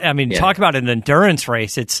that. Talk about an endurance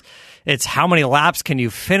race. It's how many laps can you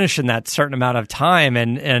finish in that certain amount of time,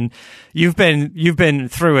 and you've been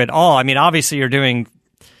through it all. I mean, obviously you're doing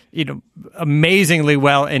amazingly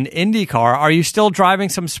well in IndyCar. Are you still driving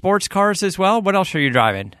some sports cars as well? What else are you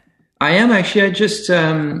driving? I am actually.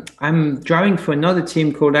 I'm driving for another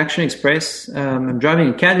team called Action Express. I'm driving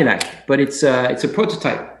a Cadillac, but it's a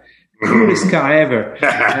prototype. Coolest car ever.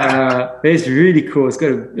 It's really cool. It's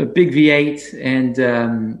got a big V8 and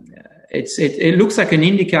it looks like an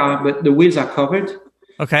IndyCar, but the wheels are covered.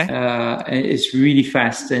 Okay. And it's really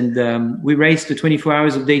fast. And we raced the 24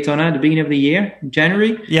 Hours of Daytona at the beginning of the year, in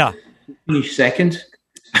January. Yeah. Finished second.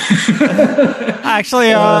 Actually,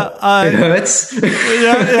 it hurts.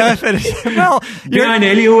 Well, behind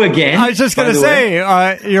Elio again. I was just going to say,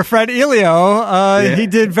 your friend Elio, he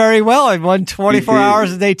did very well. He won 24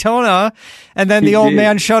 hours of Daytona, and then the old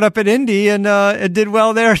man showed up at Indy and it did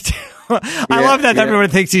well there too. I love that everyone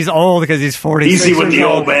thinks he's old because he's 46. Easy with the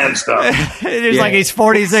old man stuff. It's like he's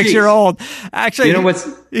 46-year-old. Actually, you know what's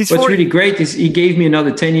really great is he gave me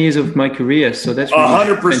another 10 years of my career, so that's really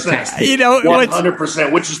 100%. Fantastic.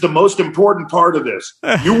 100%, which is the most important part of this.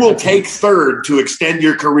 You will take third to extend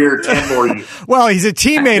your career 10 more years. Well, he's a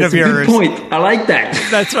teammate of yours. Good point. I like that.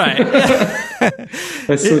 That's right.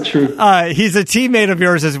 That's so true. He's a teammate of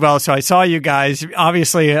yours as well. So I saw you guys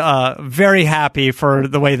obviously very happy for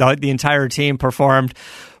the way the entire team performed,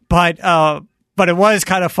 but it was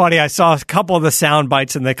kind of funny. I saw a couple of the sound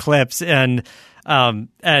bites in the clips, and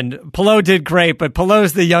Pagenaud did great, but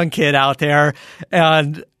Pagenaud's the young kid out there,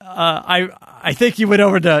 and I think you went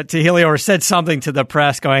over to Helio or said something to the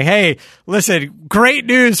press going, hey, listen, great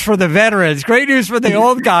news for the veterans, great news for the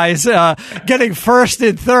old guys getting first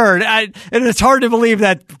and third. And it's hard to believe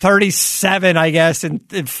that 37, I guess,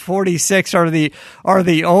 and 46 are the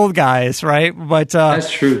old guys, right? But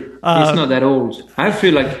that's true. It's not that old. I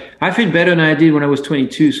feel better than I did when I was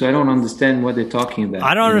 22, so I don't understand what they're talking about.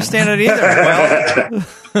 I don't understand it either.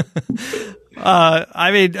 Well,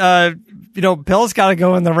 I mean, Bill's got to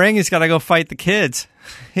go in the ring. He's got to go fight the kids.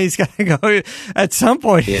 He's got to go at some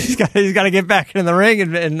point. Yeah. He's got to get back in the ring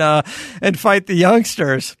and fight the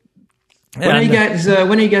youngsters. When are you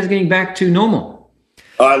guys getting back to normal?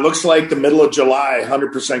 It looks like the middle of July,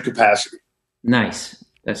 100% capacity. Nice.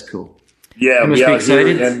 That's cool. Yeah, here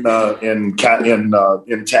in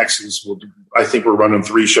Texas, I think we're running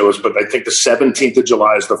 3 shows, but I think the 17th of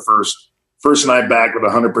July is the first night back with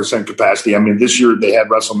 100% capacity. I mean, this year they had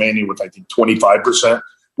WrestleMania with, I think, 25%,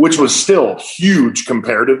 which was still huge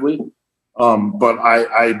comparatively. But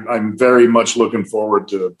I'm very much looking forward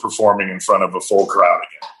to performing in front of a full crowd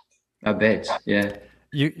again. I bet. Yeah.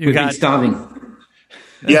 You got starving.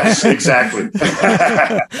 Yes, exactly.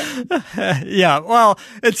 Yeah. Well,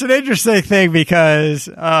 it's an interesting thing because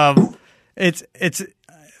it's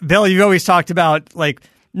Bill, you've always talked about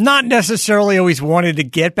not necessarily always wanted to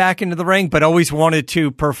get back into the ring, but always wanted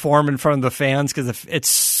to perform in front of the fans because it's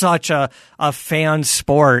such a fan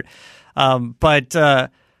sport. But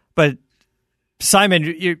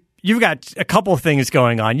Simon, you've got a couple of things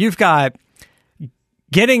going on. You've got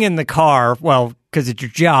getting in the car, well, because it's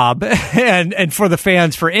your job, and for the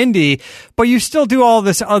fans for Indy, but you still do all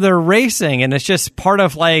this other racing, and it's just part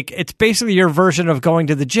of it's basically your version of going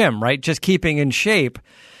to the gym, right? Just keeping in shape.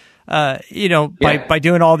 By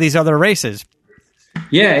doing all these other races.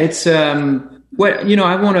 Yeah, it's I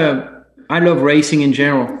love racing in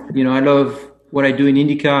general. I love what I do in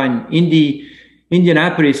IndyCar, and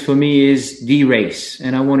Indianapolis for me is the race,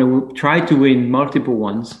 and I want to try to win multiple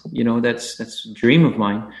ones. That's a dream of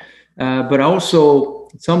mine. But also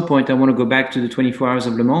at some point I want to go back to the 24 Hours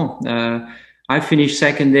of Le Mans. I finished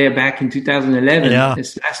second there back in 2011. Yeah.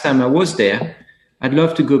 It's the last time I was there. I'd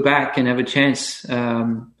love to go back and have a chance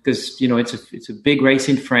because it's a big race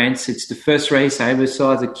in France. It's the first race I ever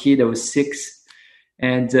saw as a kid. I was 6,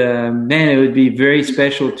 and man, it would be very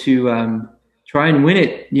special to try and win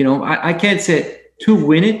it. I can't say to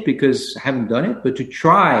win it because I haven't done it, but to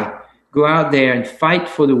go out there and fight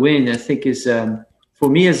for the win, I think is for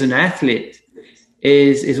me as an athlete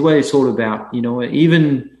is what it's all about.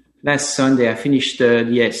 Even last Sunday I finished third.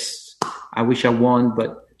 Yes, I wish I won,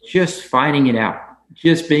 but just fighting it out.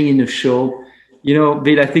 Just being in the show,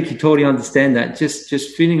 Bill, I think you totally understand that.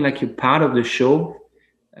 Just feeling like you're part of the show,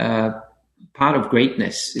 part of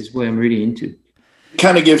greatness is what I'm really into. It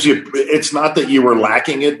kind of gives you, it's not that you were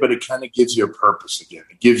lacking it, but it kind of gives you a purpose again.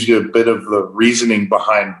 It gives you a bit of the reasoning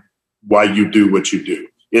behind why you do what you do.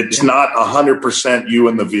 It's not 100% you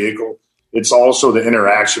in the vehicle. It's also the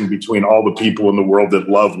interaction between all the people in the world that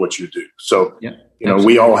love what you do. So,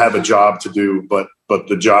 we all have a job to do, but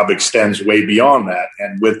the job extends way beyond that.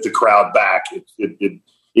 And with the crowd back,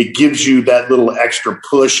 it gives you that little extra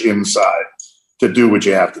push inside to do what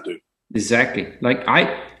you have to do. Exactly. Like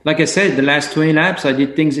I said, the last 20 laps, I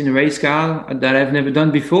did things in the race car that I've never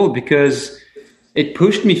done before because it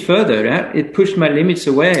pushed me further. Right? It pushed my limits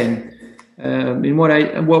away. And in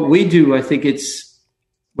what we do, I think it's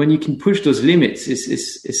when you can push those limits,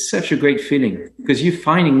 it's such a great feeling because you're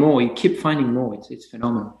finding more. You keep finding more. It's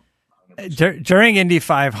phenomenal. During Indy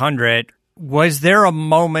 500, was there a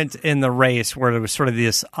moment in the race where there was sort of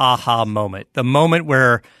this aha moment, the moment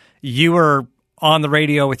where you were on the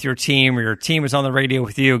radio with your team or your team was on the radio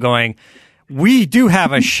with you going, we do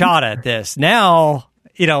have a shot at this. Now,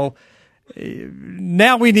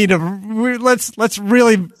 now we need to let's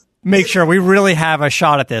really make sure we really have a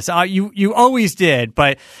shot at this. You always did,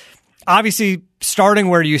 but obviously starting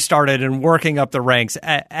where you started and working up the ranks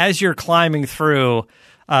as you're climbing through,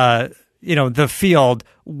 the field.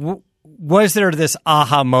 Was there this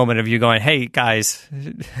aha moment of you going, "Hey guys"?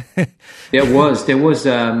 There was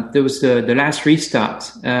the last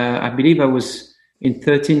restart. I believe I was in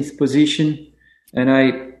 13th position, and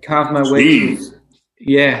I carved my way.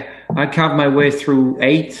 I carved my way through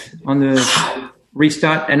 8 on the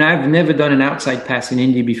restart, and I've never done an outside pass in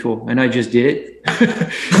Indy before, and I just did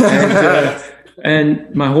it.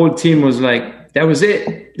 and my whole team was like, "That was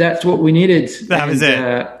it. That's what we needed." That was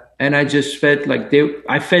it. And I just felt like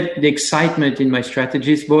I felt the excitement in my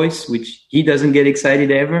strategist's voice, which he doesn't get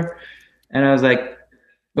excited ever. And I was like,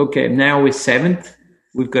 okay, now we're 7th.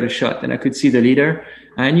 We've got a shot. And I could see the leader.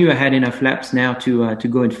 I knew I had enough laps now to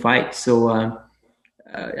go and fight. So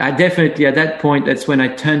I definitely, at that point, that's when I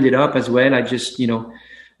turned it up as well. I just,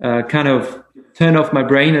 kind of turned off my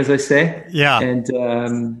brain, as I say. Yeah. And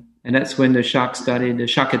that's when the shark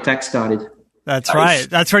attack started. That's right.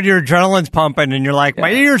 That's when your adrenaline's pumping and you're like,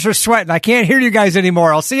 my ears are sweating. I can't hear you guys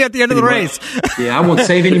anymore. I'll see you at the end of the race. Yeah, I won't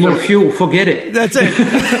save any more fuel. Forget it. That's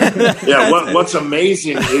it. What's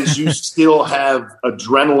amazing is you still have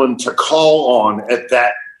adrenaline to call on at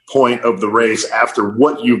that point of the race after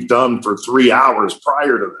what you've done for 3 hours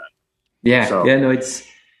prior to that. Yeah.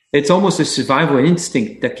 It's almost a survival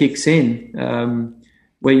instinct that kicks in,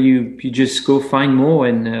 where you just go find more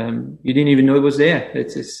and you didn't even know it was there.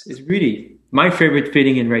 It's really my favorite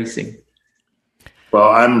feeling in racing. Well,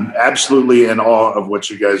 I'm absolutely in awe of what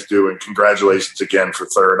you guys do, and congratulations again for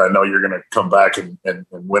 3rd. I know you're going to come back and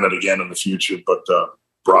win it again in the future, but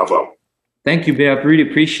bravo. Thank you, Bear. I really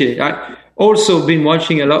appreciate it. I also been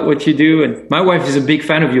watching a lot what you do, and my wife is a big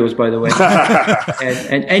fan of yours, by the way.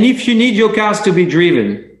 and if you need your cars to be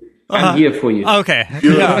driven, I'm here for you. Okay.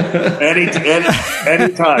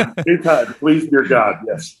 Anytime. Please, dear God.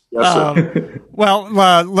 Yes, sir.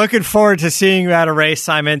 Well, looking forward to seeing you at a race,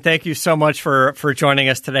 Simon. Thank you so much for joining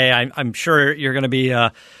us today. I'm sure you're going to be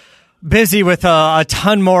busy with a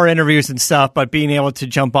ton more interviews and stuff, but being able to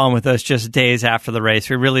jump on with us just days after the race,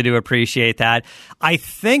 we really do appreciate that. I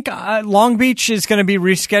think Long Beach is going to be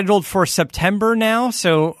rescheduled for September now.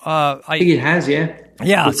 So I think it has, yeah.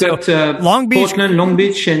 Yeah, we've got Long Beach, Portland, Long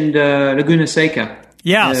Beach, and Laguna Seca.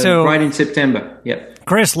 Yeah, so right in September. Yep.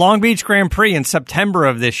 Chris, Long Beach Grand Prix in September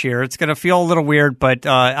of this year. It's going to feel a little weird, but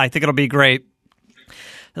I think it'll be great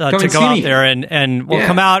to go out there and we'll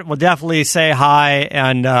come out. We'll definitely say hi.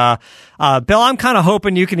 And Bill, I'm kind of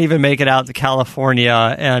hoping you can even make it out to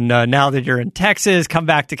California. And now that you're in Texas, come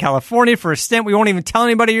back to California for a stint. We won't even tell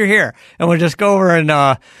anybody you're here, and we'll just go over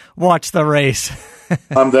and watch the race.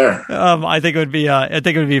 I'm there. I think it would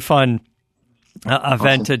be fun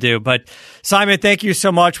event to do. But Simon, thank you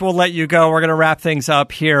so much. We'll let you go. We're going to wrap things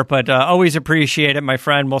up here, but always appreciate it, my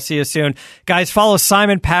friend. We'll see you soon. Guys, follow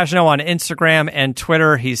Simon Pagenaud on Instagram and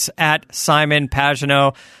Twitter. He's at Simon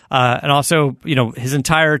Pagenaud. And also, his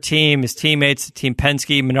entire team, his teammates, Team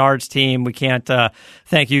Penske, Menard's team. We can't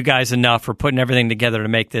thank you guys enough for putting everything together to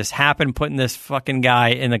make this happen, putting this fucking guy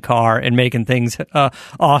in the car and making things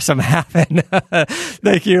awesome happen.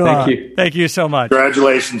 Thank you. Thank you so much.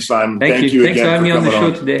 Congratulations, Simon. Thank you. Thanks for having me on the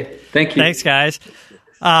show today. Thank you. Thanks, guys.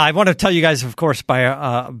 I want to tell you guys, of course,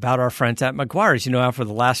 about our friends at Meguiar's. For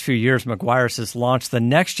the last few years, Meguiar's has launched the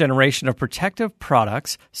next generation of protective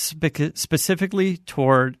products specifically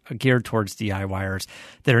geared towards DIYers.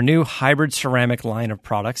 Their new hybrid ceramic line of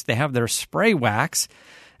products. They have their spray wax.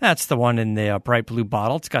 That's the one in the bright blue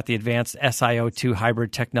bottle. It's got the advanced SiO2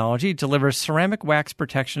 hybrid technology. It delivers ceramic wax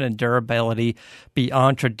protection and durability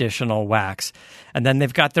beyond traditional wax. And then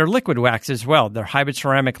they've got their liquid wax as well. Their hybrid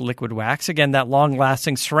ceramic liquid wax. Again, that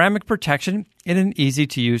long-lasting ceramic protection in an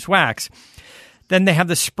easy-to-use wax. Then they have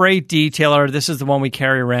the spray detailer. This is the one we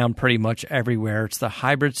carry around pretty much everywhere. It's the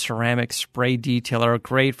hybrid ceramic spray detailer.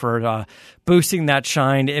 Great for boosting that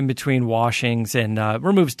shine in between washings and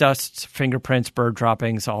removes dust, fingerprints, bird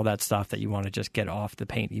droppings, all that stuff that you want to just get off the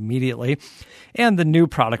paint immediately. And the new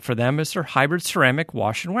product for them is their hybrid ceramic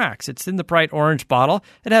wash and wax. It's in the bright orange bottle.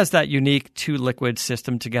 It has that unique 2-liquid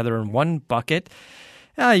system together in one bucket.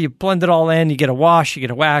 You blend it all in, you get a wash, you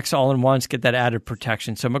get a wax all in once, get that added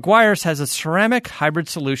protection. So Meguiar's has a ceramic hybrid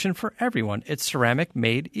solution for everyone. It's ceramic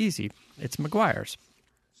made easy. It's Meguiar's.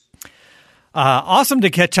 Awesome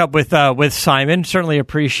to catch up with Simon. Certainly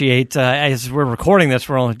appreciate, as we're recording this,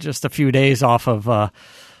 we're only just a few days off of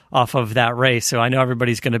that race. So I know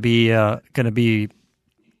everybody's going to be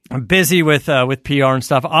busy with PR and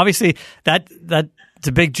stuff. Obviously, that It's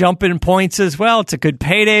a big jump in points as well. It's a good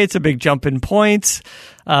payday. It's a big jump in points.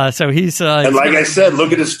 So he's and like I said,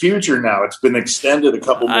 look at his future now. It's been extended a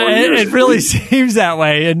couple more years. It really seems that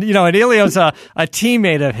way. And, and Elio's a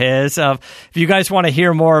teammate of his. If you guys want to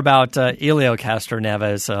hear more about Elio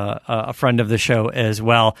Castroneves, a friend of the show as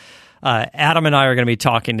well, Adam and I are going to be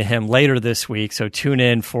talking to him later this week. So tune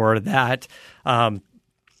in for that. One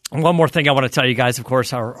more thing I want to tell you guys, of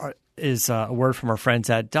course, is a word from our friends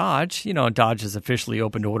at Dodge. Dodge has officially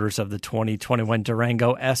opened orders of the 2021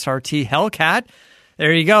 Durango SRT Hellcat.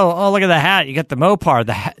 There you go. Oh, look at the hat. You got the Mopar,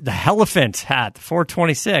 the Elephant hat, the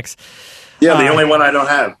 426. Yeah, the only one I don't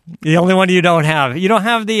have. The only one you don't have. You don't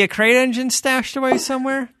have the crate engine stashed away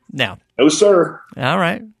somewhere? No. No, sir. All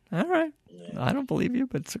right. I don't believe you,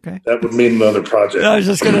 but it's okay. That would mean another project. I was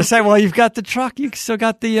just going to say, well, you've got the truck. You still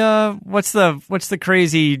got the, what's the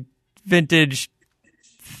crazy vintage,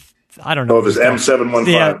 I don't know. Oh, it was M715.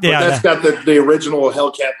 Yeah, but that's got the original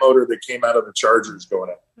Hellcat motor that came out of the Chargers going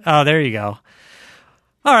up. Oh, there you go.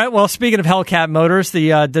 All right. Well, speaking of Hellcat motors,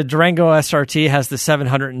 the Durango SRT has the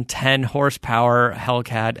 710 horsepower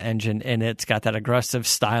Hellcat engine in it. It's got that aggressive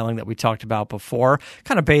styling that we talked about before,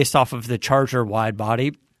 kind of based off of the Charger wide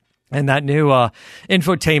body, and that new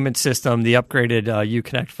infotainment system, the upgraded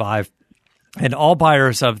Uconnect 5. And all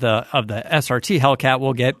buyers of the SRT Hellcat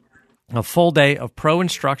will get a full day of pro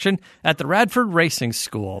instruction at the Radford Racing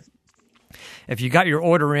School. If you got your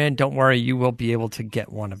order in, don't worry, you will be able to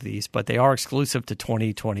get one of these, but they are exclusive to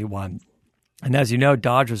 2021. And as you know,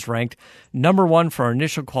 Dodge was ranked number 1 for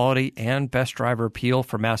initial quality and best driver appeal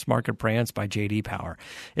for mass market brands by J.D. Power.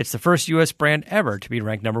 It's the first U.S. brand ever to be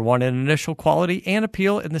ranked number 1 in initial quality and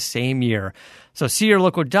appeal in the same year. So see your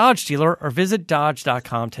local Dodge dealer or visit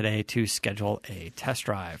Dodge.com today to schedule a test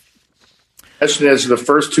drive. Question is, the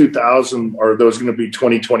first 2,000, are those going to be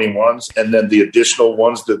 2021s? And then the additional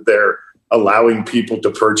ones that they're allowing people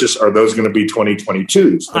to purchase, are those going to be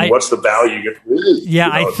 2022s? And what's the value?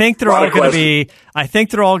 I think they're all going to be. I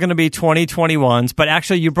think they're all going to be 2021s. But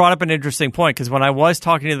actually, you brought up an interesting point, because when I was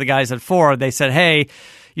talking to the guys at Ford, they said, "Hey,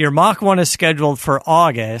 your Mach 1 is scheduled for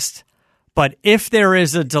August, but if there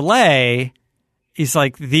is a delay, he's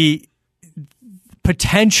like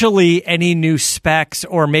potentially any new specs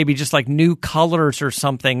or maybe just like new colors or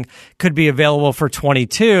something could be available for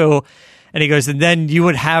 22." And he goes, and then you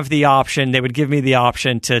would have the option, they would give me the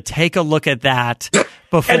option to take a look at that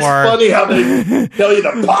before. It's funny how they tell you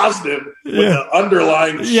the positive with the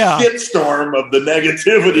underlying shitstorm of the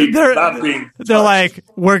negativity not being touched. They're like,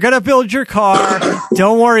 we're going to build your car.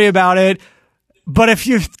 Don't worry about it. But if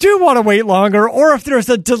you do want to wait longer, or if there's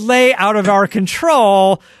a delay out of our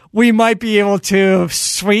control, we might be able to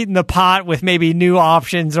sweeten the pot with maybe new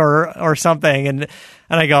options or something. And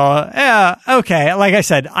I go, yeah, okay. Like I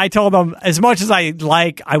said, I told them, as much as I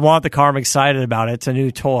want the car, I'm excited about it. It's a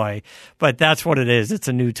new toy, but that's what it is. It's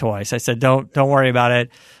a new toy. So I said, don't worry about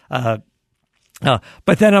it. But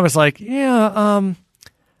then I was like,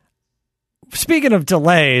 speaking of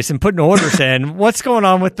delays and putting orders in, what's going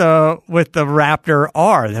on with the Raptor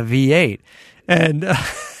R, the V8? And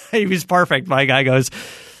he was perfect. My guy goes,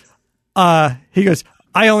 I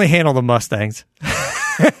only handle the Mustangs.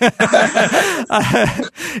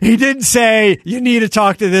 He didn't say, you need to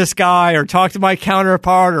talk to this guy or talk to my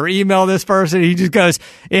counterpart or email this person. He just goes,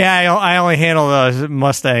 I only handle the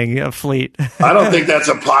Mustang fleet. I don't think that's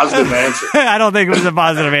a positive answer. I don't think it was a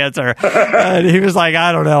positive answer. He was like,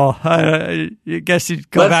 I don't know. I guess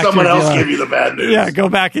you'd go back to your dealer. Let someone else give you the bad news. Yeah, go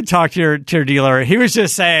back and talk to your dealer. He was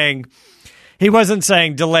just saying, he wasn't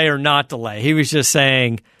saying delay or not delay. He was just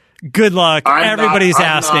saying, good luck. Everybody's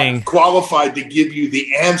asking. I'm not qualified to give you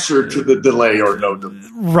the answer to the delay or no delay.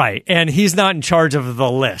 Right. And he's not in charge of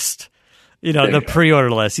the list, the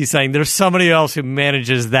pre-order list. He's saying there's somebody else who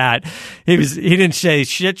manages that. He didn't say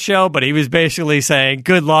shit show, but he was basically saying,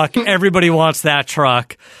 good luck. Everybody wants that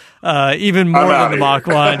truck, even more than the Mach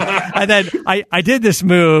 1. And then I did this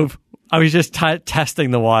move. I was just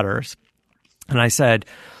testing the waters. And I said,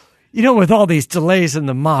 with all these delays in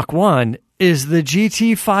the Mach 1, is the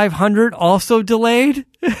GT500 also delayed?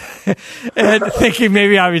 And thinking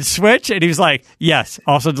maybe I would switch. And he was like, yes,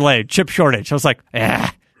 also delayed. Chip shortage. I was like,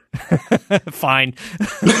 fine.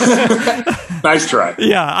 Nice try.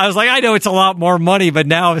 Yeah. I was like, I know it's a lot more money, but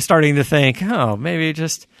now I'm starting to think, maybe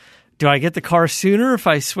just, do I get the car sooner if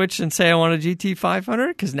I switch and say I want a GT500?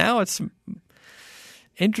 Because now it's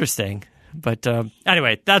interesting. But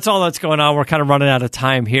anyway, that's all that's going on. We're kind of running out of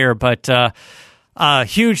time here, but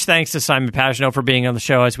huge thanks to Simon Pagenaud for being on the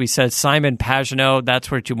show. As we said, Simon Pagenaud,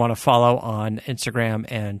 that's what you want to follow on Instagram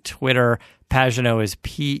and Twitter. Pagenaud is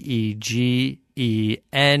Pegenaud.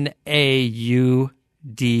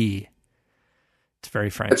 It's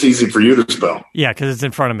very French. That's easy for you to spell. Yeah, because it's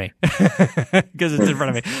in front of me. I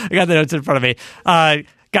got the notes in front of me.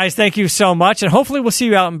 Guys, thank you so much. And hopefully we'll see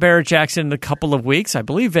you out in Barrett-Jackson in a couple of weeks. I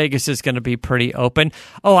believe Vegas is going to be pretty open.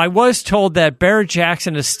 Oh, I was told that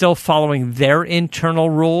Barrett-Jackson is still following their internal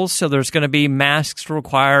rules. So there's going to be masks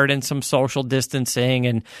required and some social distancing.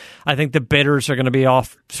 And I think the bidders are going to be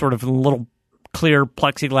off sort of little clear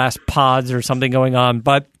plexiglass pods or something going on.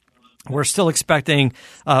 But we're still expecting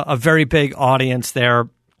a very big audience there.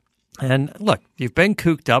 And look, you've been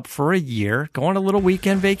cooped up for a year, go on a little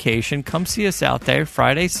weekend vacation. Come see us out there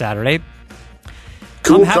Friday, Saturday.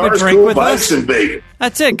 Come have a drink with us.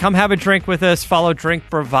 That's it. Come have a drink with us. Follow Drink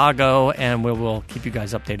Bravago, and we'll keep you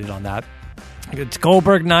guys updated on that. It's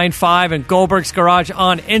Goldberg95 and Goldberg's Garage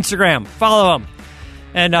on Instagram. Follow them.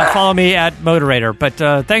 And follow me at Moderator.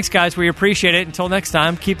 But thanks, guys. We appreciate it. Until next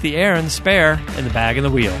time, keep the air and the spare in the bag and the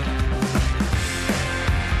wheel.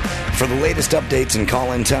 For the latest updates and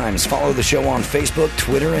call-in times, follow the show on Facebook,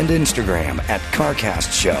 Twitter, and Instagram at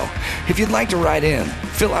CarCast Show. If you'd like to write in,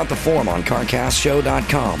 fill out the form on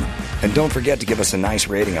CarCastShow.com. And don't forget to give us a nice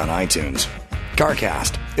rating on iTunes.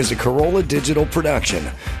 CarCast is a Corolla Digital production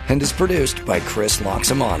and is produced by Chris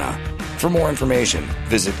Loxamana. For more information,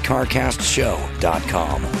 visit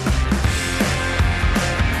CarCastShow.com.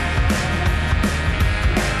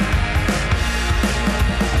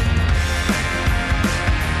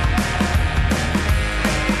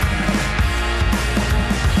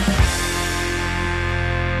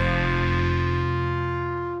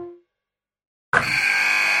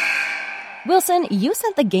 Wilson, you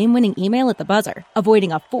sent the game-winning email at the buzzer,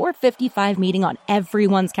 avoiding a 4:55 meeting on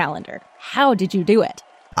everyone's calendar. How did you do it?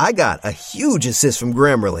 I got a huge assist from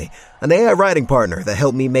Grammarly, an AI writing partner that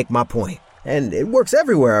helped me make my point. And it works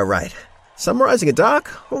everywhere I write. Summarizing a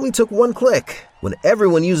doc only took one click. When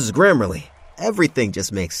everyone uses Grammarly, everything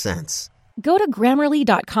just makes sense. Go to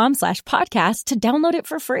Grammarly.com/podcast to download it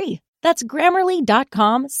for free. That's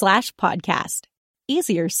Grammarly.com/podcast.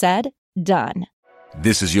 Easier said, done.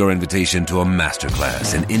 This is your invitation to a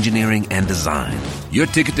masterclass in engineering and design. Your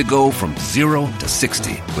ticket to go from 0 to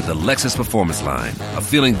 60 with the Lexus Performance Line. A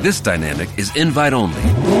feeling this dynamic is invite only.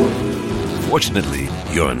 Fortunately,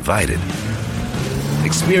 you're invited.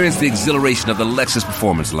 Experience the exhilaration of the Lexus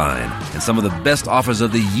Performance Line and some of the best offers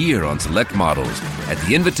of the year on select models at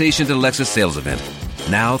the Invitation to Lexus sales event,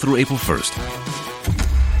 now through April 1st.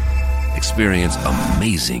 Experience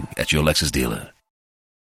amazing at your Lexus dealer.